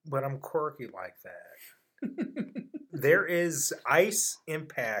I'm quirky like that. There is ice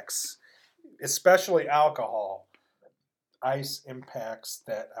impacts, especially alcohol. Ice impacts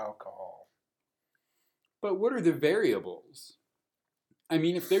that alcohol. But what are the variables? I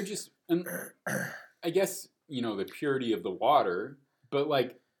mean, if they're just, I guess, the purity of the water, but I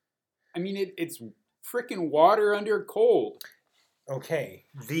mean, it's frickin' water under cold. Okay.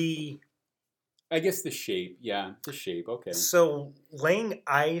 I guess the shape. Yeah, the shape. Okay. So laying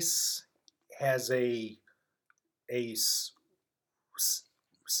ice has a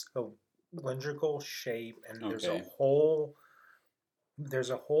cylindrical shape, and there's a hole. There's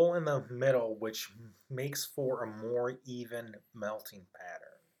a hole in the middle which makes for a more even melting pattern.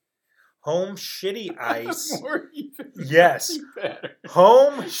 Home Shitty Ice. More even yes. Pattern.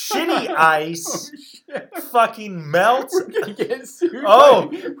 Home Shitty Ice fucking melts. We're gonna get sued.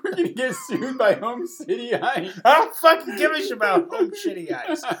 We're gonna get sued by Home City Ice. I don't fucking give a shit about Home Shitty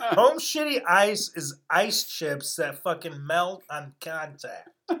Ice. Home Shitty Ice is ice chips that fucking melt on contact.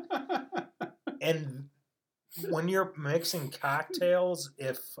 And when you're mixing cocktails,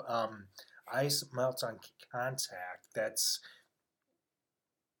 if ice melts on contact, that's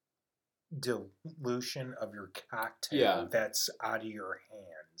dilution of your cocktail that's out of your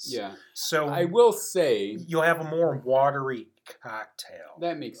hands. Yeah. So I will say you'll have a more watery cocktail.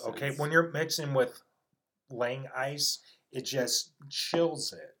 That makes sense. Okay, when you're mixing with laying ice, it just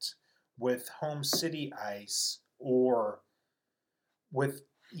chills it. With Home City Ice or with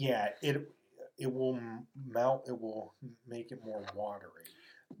it will melt, it will make it more watery.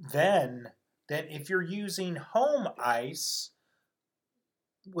 Then if you're using home ice,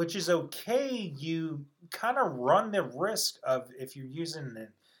 which is okay, you kind of run the risk of, if you're using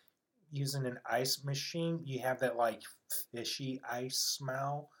an ice machine, you have that like fishy ice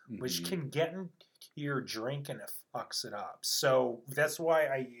smell, which can get into your drink and it fucks it up. So that's why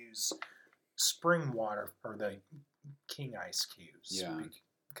I use spring water for the King Ice cubes. Yeah.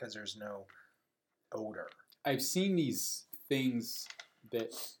 Because there's no odor. I've seen these things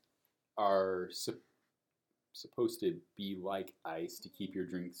that are supposed to be like ice to keep your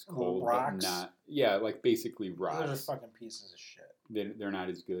drinks cold, rocks? But not. Yeah, like basically rocks. Those are fucking pieces of shit. They're not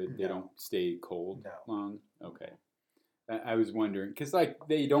as good. No. They don't stay cold long. Okay, I was wondering because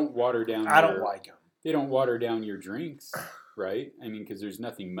they don't water down. I don't like them. They don't water down your drinks. right? I mean, because there's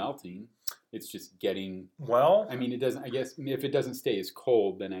nothing melting. It's just getting... Well... I mean, it doesn't... I guess if it doesn't stay as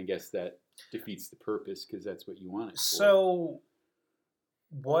cold, then I guess that defeats the purpose because that's what you want it for. So,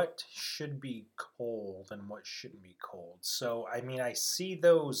 what should be cold and what shouldn't be cold? So, I mean, I see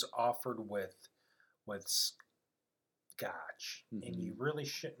those offered with scotch, and you really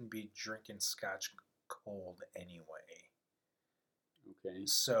shouldn't be drinking scotch cold anyway. Okay.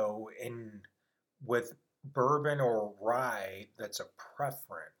 So, with bourbon or rye, that's a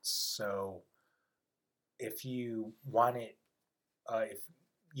preference. So, if you want it, if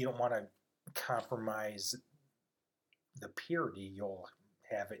you don't want to compromise the purity, you'll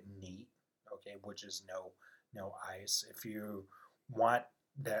have it neat, okay, which is no ice. If you want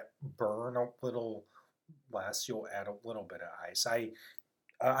that burn a little less, you'll add a little bit of ice.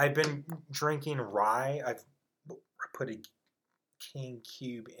 I've been drinking rye. I've put a king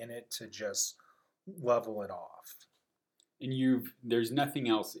cube in it to just level it off. And there's nothing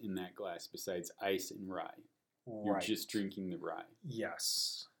else in that glass besides ice and rye. Right. You're just drinking the rye.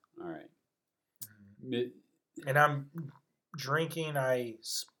 Yes. All right. And I'm drinking, I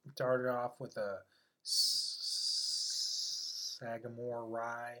started off with a Sagamore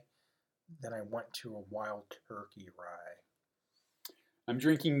rye. Then I went to a Wild Turkey rye. I'm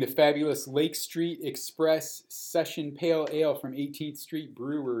drinking the fabulous Lake Street Express Session Pale Ale from 18th Street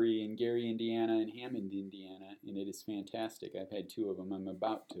Brewery in Gary, Indiana and Hammond, Indiana. And it is fantastic. I've had 2 of them. I'm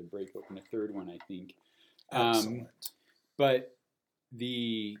about to break open a 3rd one, I think. Excellent. But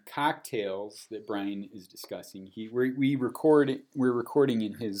the cocktails that Brian is discussing, we're recording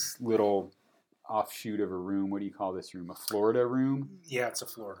in his little offshoot of a room. What do you call this room? A Florida room? Yeah, it's a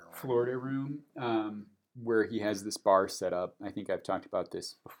Florida room. Florida room, where he has this bar set up. I think I've talked about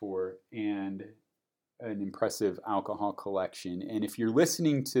this before, and an impressive alcohol collection. And if you're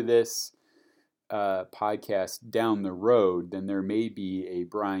listening to this podcast down the road, then there may be a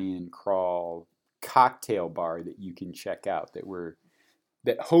Brian Crawl cocktail bar that you can check out that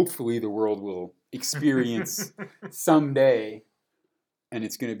hopefully the world will experience someday, and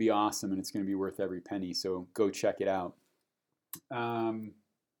it's going to be awesome, and it's going to be worth every penny. So go check it out. All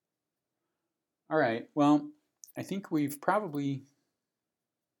right. Well, I think we've probably...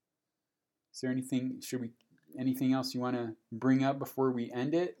 Is there anything else you want to bring up before we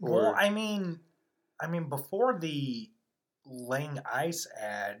end it? Or? Well, I mean, before the Lang Ice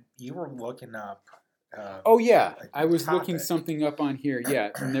ad, you were looking up. Oh yeah, I was looking something up on here.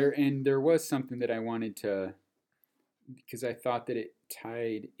 Yeah, and there was something that I wanted to, because I thought that it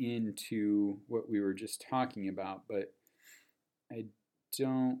tied into what we were just talking about, but I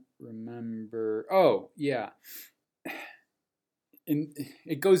don't remember. Oh yeah, and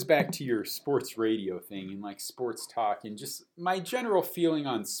it goes back to your sports radio thing and like sports talk and just my general feeling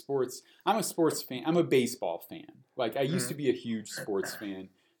on sports. I'm a sports fan. I'm a baseball fan. Like I used to be a huge sports fan.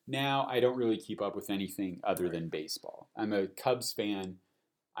 Now I don't really keep up with anything other than baseball. I'm a Cubs fan.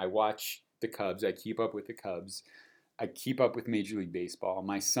 I watch the Cubs. I keep up with the Cubs. I keep up with Major League Baseball.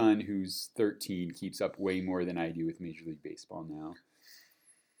 My son, who's 13, keeps up way more than I do with Major League Baseball now.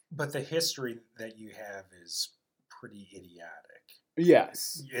 But the history that you have is pretty idiotic.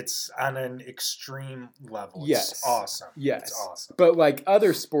 Yes. It's on an extreme level. Yes. It's awesome. Yes. It's awesome. But like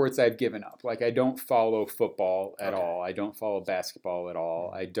other sports, I've given up. Like I don't follow football at all. I don't follow basketball at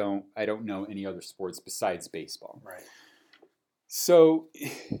all. I don't know any other sports besides baseball. Right. So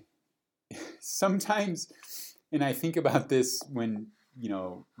sometimes, and I think about this when, you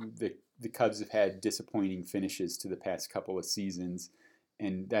know, the Cubs have had disappointing finishes to the past couple of seasons.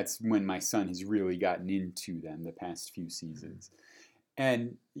 And that's when my son has really gotten into them the past few seasons.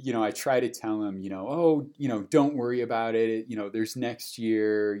 And, you know, I try to tell him, you know, oh, you know, don't worry about it. You know, there's next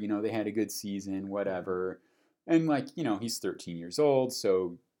year, you know, they had a good season, whatever. And like, you know, he's 13 years old.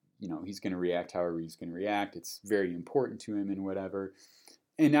 So, you know, he's going to react however he's going to react. It's very important to him and whatever.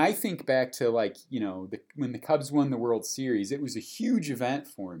 And I think back to like, you know, when the Cubs won the World Series, it was a huge event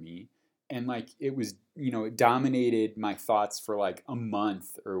for me. And like, it was, you know, it dominated my thoughts for like a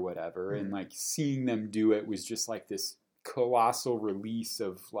month or whatever. And like seeing them do it was just like this colossal release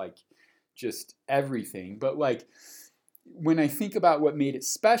of like just everything. But like, when I think about what made it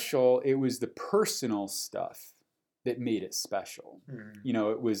special, it was the personal stuff that made it special. You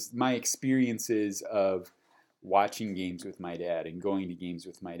know, it was my experiences of watching games with my dad and going to games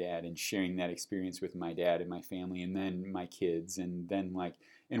with my dad and sharing that experience with my dad and my family and then my kids and then like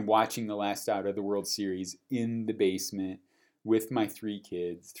and watching the last out of the World Series in the basement with my 3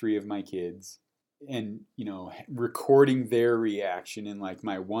 of my kids and, you know, recording their reaction and like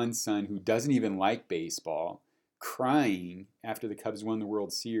my one son who doesn't even like baseball crying after the Cubs won the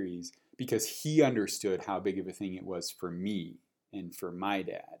World Series because he understood how big of a thing it was for me and for my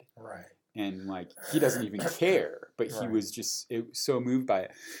dad. Right. And like he doesn't even care, but he was just so moved by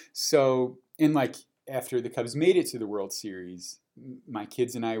it. So, and like after the Cubs made it to the World Series, my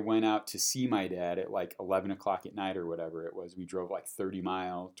kids and I went out to see my dad at like 11 o'clock at night or whatever it was. We drove like 30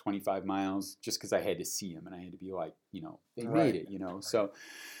 miles, 25 miles just because I had to see him and I had to be like, you know, they made it, you know. So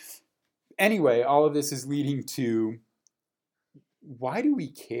anyway, all of this is leading to, why do we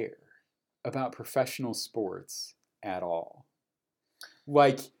care about professional sports at all?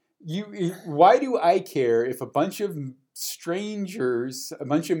 Like, why do I care if a bunch of strangers, a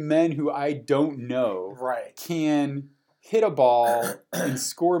bunch of men who I don't know, can hit a ball and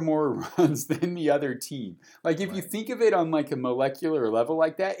score more runs than the other team? Like, if you think of it on like a molecular level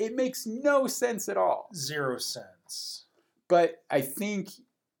like that, it makes no sense at all. 0 sense. But I think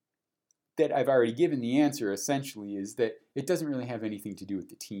that I've already given the answer, essentially, is that it doesn't really have anything to do with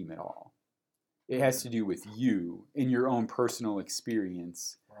the team at all. It has to do with you and your own personal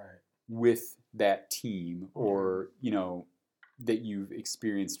experience with that team, or, you know, that you've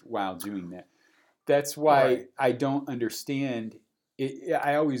experienced while doing that. That's why I don't understand it.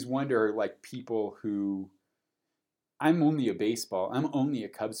 I always wonder, like, people who, I'm only a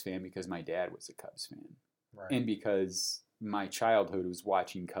Cubs fan because my dad was a Cubs fan. And because my childhood was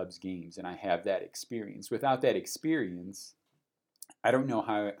watching Cubs games and I have that experience. Without that experience, I don't know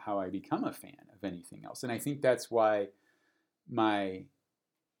how I become a fan of anything else. And I think that's why I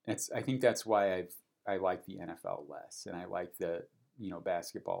like the NFL less, and I like the, you know,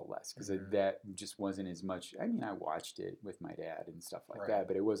 basketball less, because that just wasn't as much. I mean, I watched it with my dad and stuff like that,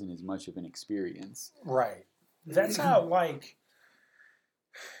 but it wasn't as much of an experience. Right. That's how, like,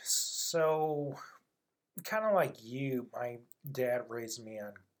 so kind of like you, my dad raised me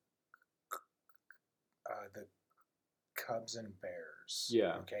on the Cubs and Bears.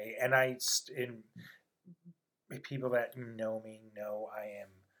 Yeah. Okay. And people that know me know I am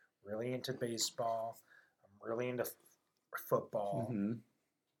really into baseball. I'm really into football. Mm-hmm.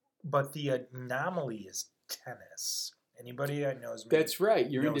 But the anomaly is tennis. Anybody that knows me, that's right.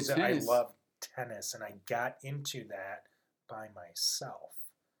 You're into tennis. I love tennis, and I got into that by myself.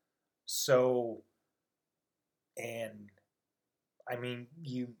 So, and I mean,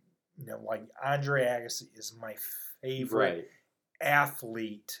 you know, like Andre Agassi is my favorite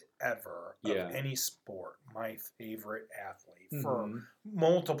athlete ever of any sport. My favorite athlete for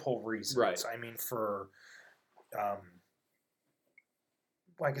multiple reasons. Right. I mean, for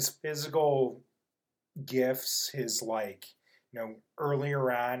like his physical gifts, his, like, you know,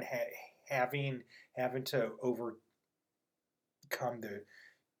 earlier on having to overcome the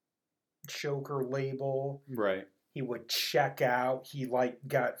choker label. Right. He would check out. He like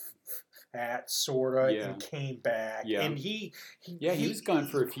got fat, sorta, and came back. Yeah. And he was gone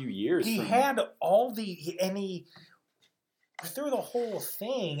for a few years. He had all the, and he through the whole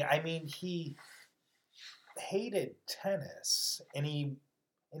thing. I mean, he hated tennis, and he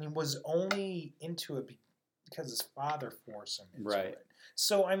was only into it because his father forced him into it.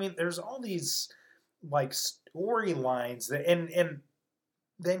 So I mean, there's all these like storylines that, and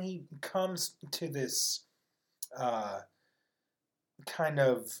then he comes to this kind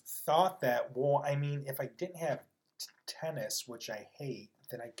of thought that, well, I mean, if I didn't have tennis, which I hate,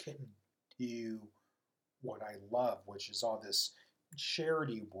 then I couldn't do what I love, which is all this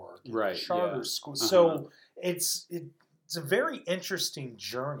charity work, charter school. So it's a very interesting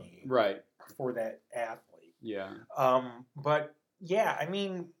journey, for that athlete. Yeah. But yeah, I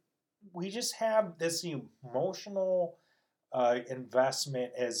mean, we just have this emotional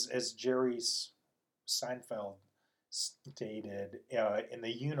investment, as Jerry Seinfeld stated, in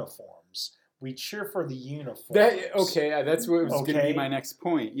the uniforms. We cheer for the uniforms. That's what was going to be my next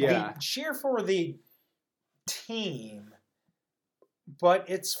point. Yeah. We cheer for the team, but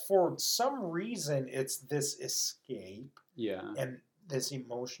it's, for some reason, it's this escape. Yeah. And this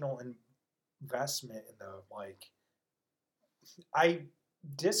emotional investment in the, like, I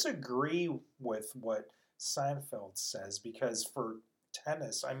disagree with what Seinfeld says, because for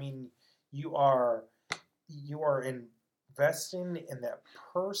tennis, I mean, you are investing in that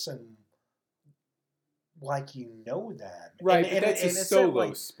person like you know them. Right, and that's a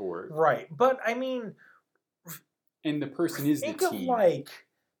solo sport. Right, but I mean... And the person is the team. Think of, like,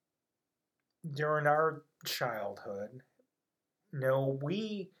 during our childhood,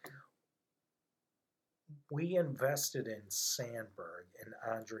 we invested in Sandberg and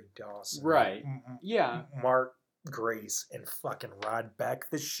Andre Dawson. Right. Yeah. Mark Grace and fucking Rod Beck,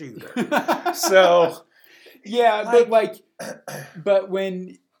 the shooter. So, yeah, but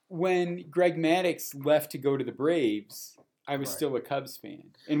when when Greg Maddux left to go to the Braves, I was still a Cubs fan.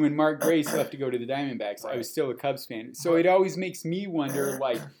 And when Mark Grace left to go to the Diamondbacks, I was still a Cubs fan. So it always makes me wonder,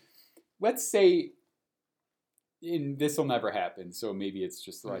 like, let's say, and this will never happen, so maybe it's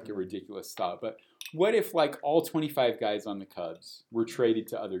just like a ridiculous thought, but what if like all 25 guys on the Cubs were traded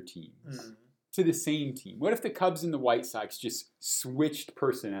to other teams, to the same team? What if the Cubs and the White Sox just switched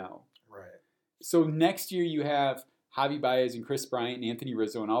personnel? Right. So next year you have Javi Baez and Chris Bryant and Anthony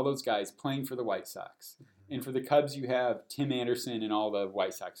Rizzo and all those guys playing for the White Sox. And for the Cubs, you have Tim Anderson and all the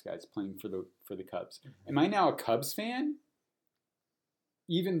White Sox guys playing for the Cubs. Am I now a Cubs fan,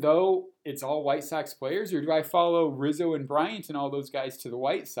 even though it's all White Sox players, or do I follow Rizzo and Bryant and all those guys to the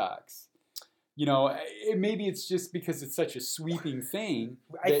White Sox? You know, maybe it's just because it's such a sweeping thing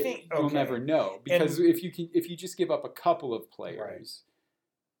that I think you'll never know. Because if you just give up a couple of players,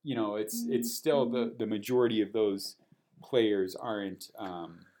 you know, it's still the majority of those players aren't,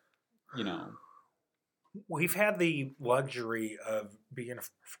 you know. We've had the luxury of being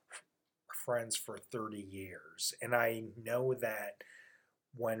friends for 30 years, and I know that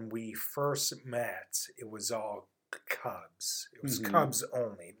when we first met, it was all Cubs. It was Cubs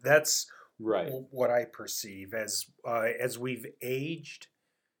only. That's what I perceive as we've aged.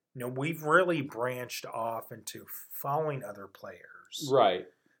 You know, we've really branched off into following other players. Right.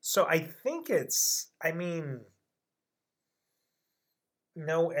 So I think I mean, you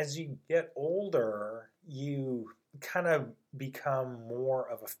know, as you get older, you kind of become more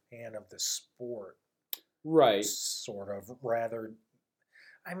of a fan of the sport. Right. Sort of, rather.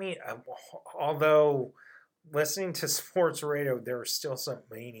 I mean, although listening to sports radio, there are still some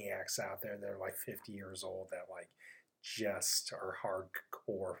maniacs out there that are like 50 years old that like just are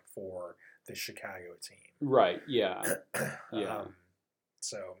hardcore for the Chicago team. Right, yeah. Yeah.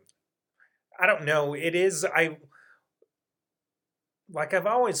 So, I don't know. It is, I've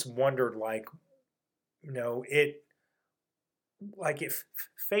always wondered, like, you know, it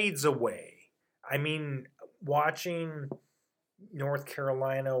fades away. I mean, watching North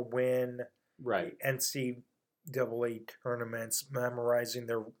Carolina win NCAA tournaments, memorizing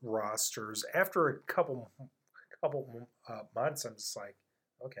their rosters. After a couple months, I'm just like,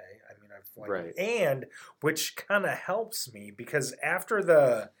 okay. I mean, I've and which kind of helps me because after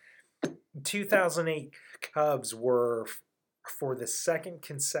the 2008 Cubs were for the second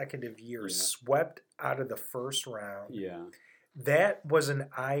consecutive year swept out of the first round. Yeah, that was an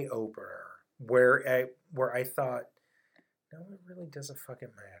eye opener where I thought, no, it really doesn't fucking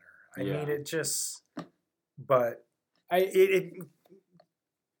matter. I mean, it just, but it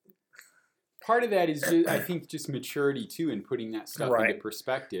part of that is just, I think, just maturity too, and putting that stuff into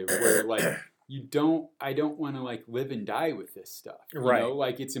perspective. Where like I don't want to like live and die with this stuff. You know,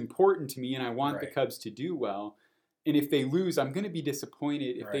 like it's important to me, and I want the Cubs to do well. And if they lose, I'm going to be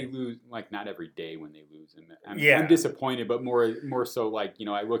disappointed. If they lose, like not every day when they lose, and I'm disappointed, but more so like, you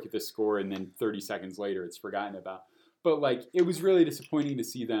know, I look at the score and then 30 seconds later it's forgotten about. But like it was really disappointing to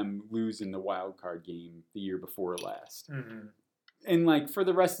see them lose in the wild card game the year before last. And like for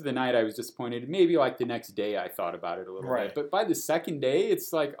the rest of the night, I was disappointed. Maybe like the next day, I thought about it a little bit. But by the second day,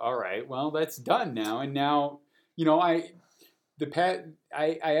 it's like, all right, well, that's done now. And now, you know, I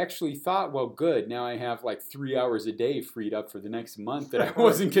actually thought, well, good. Now I have like 3 hours a day freed up for the next month that I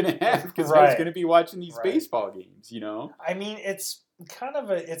wasn't going to have because I was going to be watching these baseball games, you know? I mean, it's kind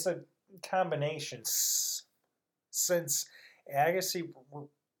of a combination. Since Agassi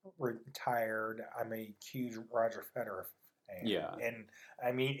retired, I'm a huge Roger Federer fan. Yeah. And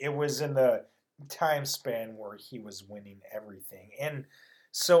I mean, it was in the time span where he was winning everything. And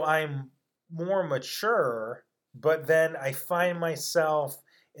so I'm more mature. But then I find myself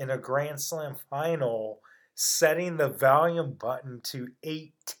in a Grand Slam final setting the volume button to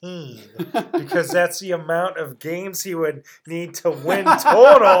 18 because that's the amount of games he would need to win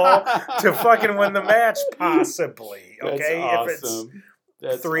total to fucking win the match, possibly. Okay, that's awesome.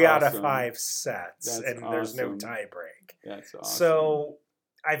 If it's 3 out of 5 sets and there's no tie break. That's awesome. So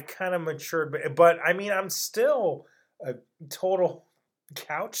I've kind of matured, but I mean, I'm still a total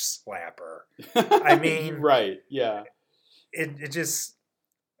couch slapper. I mean, it just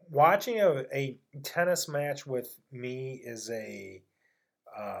watching a tennis match with me is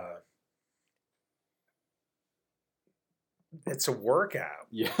it's a workout.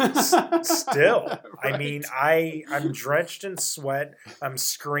 Still. I mean, I'm drenched in sweat. I'm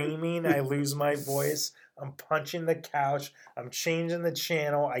screaming. I lose my voice. I'm punching the couch. I'm changing the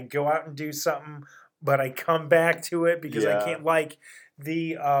channel. I go out and do something, but I come back to it because I can't, like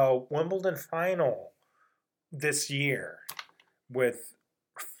the Wimbledon final this year with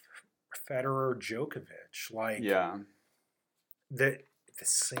Federer Djokovic. Like, the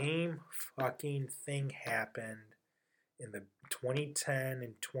same fucking thing happened in the 2010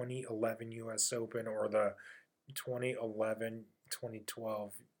 and 2011 U.S. Open or the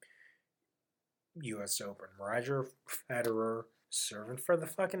 2011-2012 U.S. Open. Roger Federer serving for the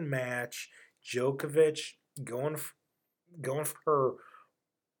fucking match. Djokovic going for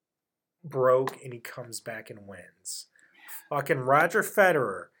broke, and he comes back and wins. Fucking Roger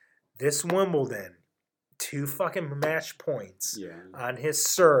Federer, this Wimbledon, 2 fucking match points on his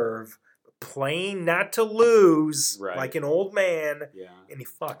serve, playing not to lose like an old man, and he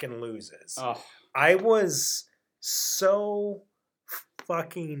fucking loses. Oh. I was so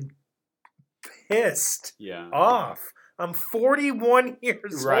fucking pissed off. I'm 41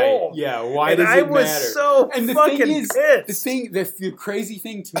 years old. Yeah, why does it matter? I was so fucking pissed. The crazy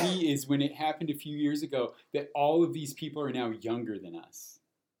thing to me is when it happened a few years ago that all of these people are now younger than us.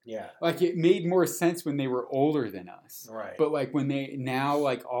 Yeah. Like, it made more sense when they were older than us. Right. But, like, when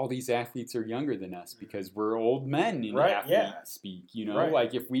like, all these athletes are younger than us because we're old men in athlete speak, you know? Right.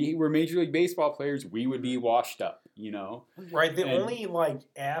 Like, if we were Major League Baseball players, we would be washed up, you know? Right. The only, like,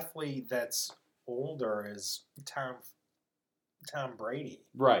 athlete that's older is Tom Brady.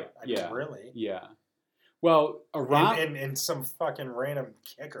 Right. I mean, really. Yeah. Well, and some fucking random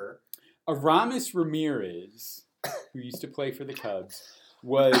kicker. Aramis Ramirez, who used to play for the Cubs,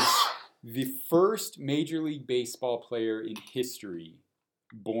 was the first Major League Baseball player in history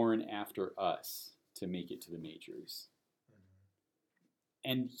born after us to make it to the majors.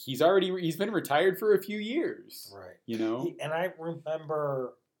 And he's been retired for a few years. Right. You know? And I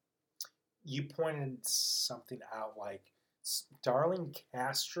remember you pointed something out, like Darlene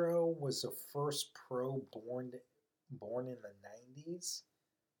Castro was the first pro born in the 90s.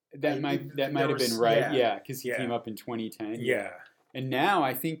 That might have been right. Yeah, because he came up in 2010. Yeah. And now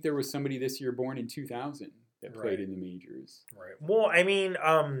I think there was somebody this year born in 2000 that played in the majors. Right. Well, I mean,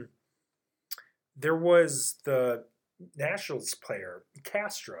 there was the Nationals player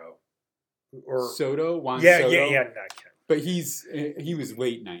Castro or Soto, Juan Soto. Yeah. Not Ken. But he was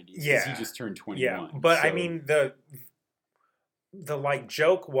late 90s. Yeah. He just turned 21. Yeah. But I mean the like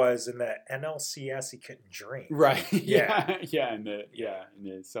joke was in the NLCS he couldn't drink. Right. Yeah. In the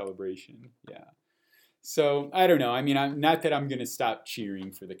celebration. Yeah. So I don't know. I mean, I'm not that I'm going to stop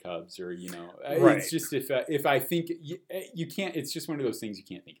cheering for the Cubs or, you know, it's just if I think you can't, it's just one of those things you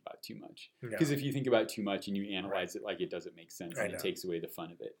can't think about too much. Because if you think about it too much and you analyze it, like, it doesn't make sense and it takes away the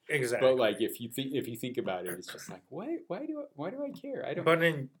fun of it. Exactly. But like if you think about it, it's just like, why do I care? I don't. But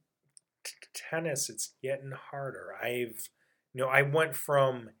in tennis, it's getting harder. I went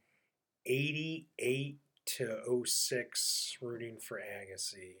from 88 to 06 rooting for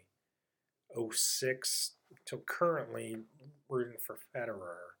Agassi. 06 till currently rooting for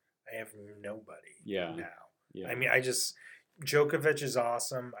Federer. I have nobody now. Yeah. I mean, Djokovic is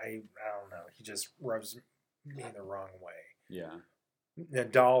awesome. I don't know. He just rubs me the wrong way. Yeah.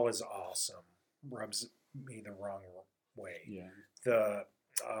 Nadal is awesome. Rubs me the wrong way. Yeah.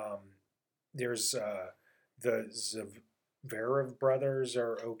 There's the Zverev brothers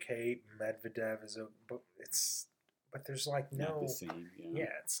are okay. Medvedev is but there's like no. Not the same.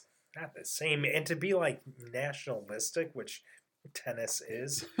 Yeah, it's not the same. And to be like nationalistic, which tennis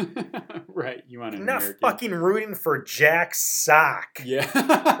is. Right. You want to not fucking rooting for Jack Sock.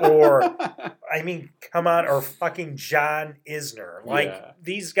 Yeah. Or, I mean, come on, or fucking John Isner. Like,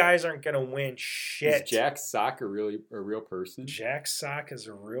 these guys aren't going to win shit. Is Jack Sock a real person? Jack Sock is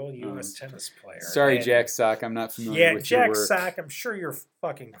a real U.S. tennis player. Sorry, Jack Sock. I'm not familiar with your work. Yeah, Jack Sock, I'm sure you're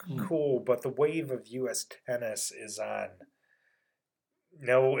fucking cool, but the wave of U.S. tennis is on.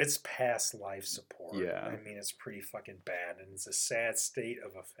 No, it's past life support. Yeah. I mean, it's pretty fucking bad, and it's a sad state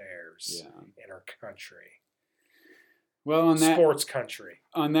of affairs in our country. Well, on that sports country.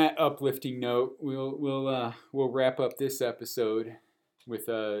 On that uplifting note, we'll wrap up this episode with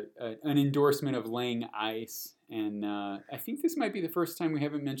an endorsement of Lang Ice, and I think this might be the first time we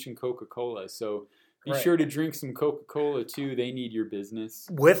haven't mentioned Coca-Cola. So. Be sure to drink some Coca-Cola, too. They need your business.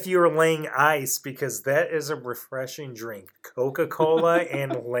 With your Lang Ice, because that is a refreshing drink. Coca-Cola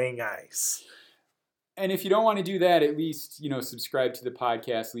and Lang Ice. And if you don't want to do that, at least, subscribe to the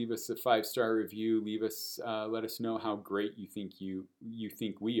podcast. Leave us a 5-star review. Let us know how great you think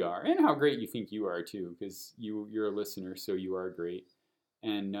we are. And how great you think you are, too. Because you're a listener, so you are great.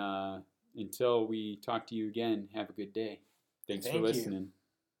 And until we talk to you again, have a good day. Thanks for listening.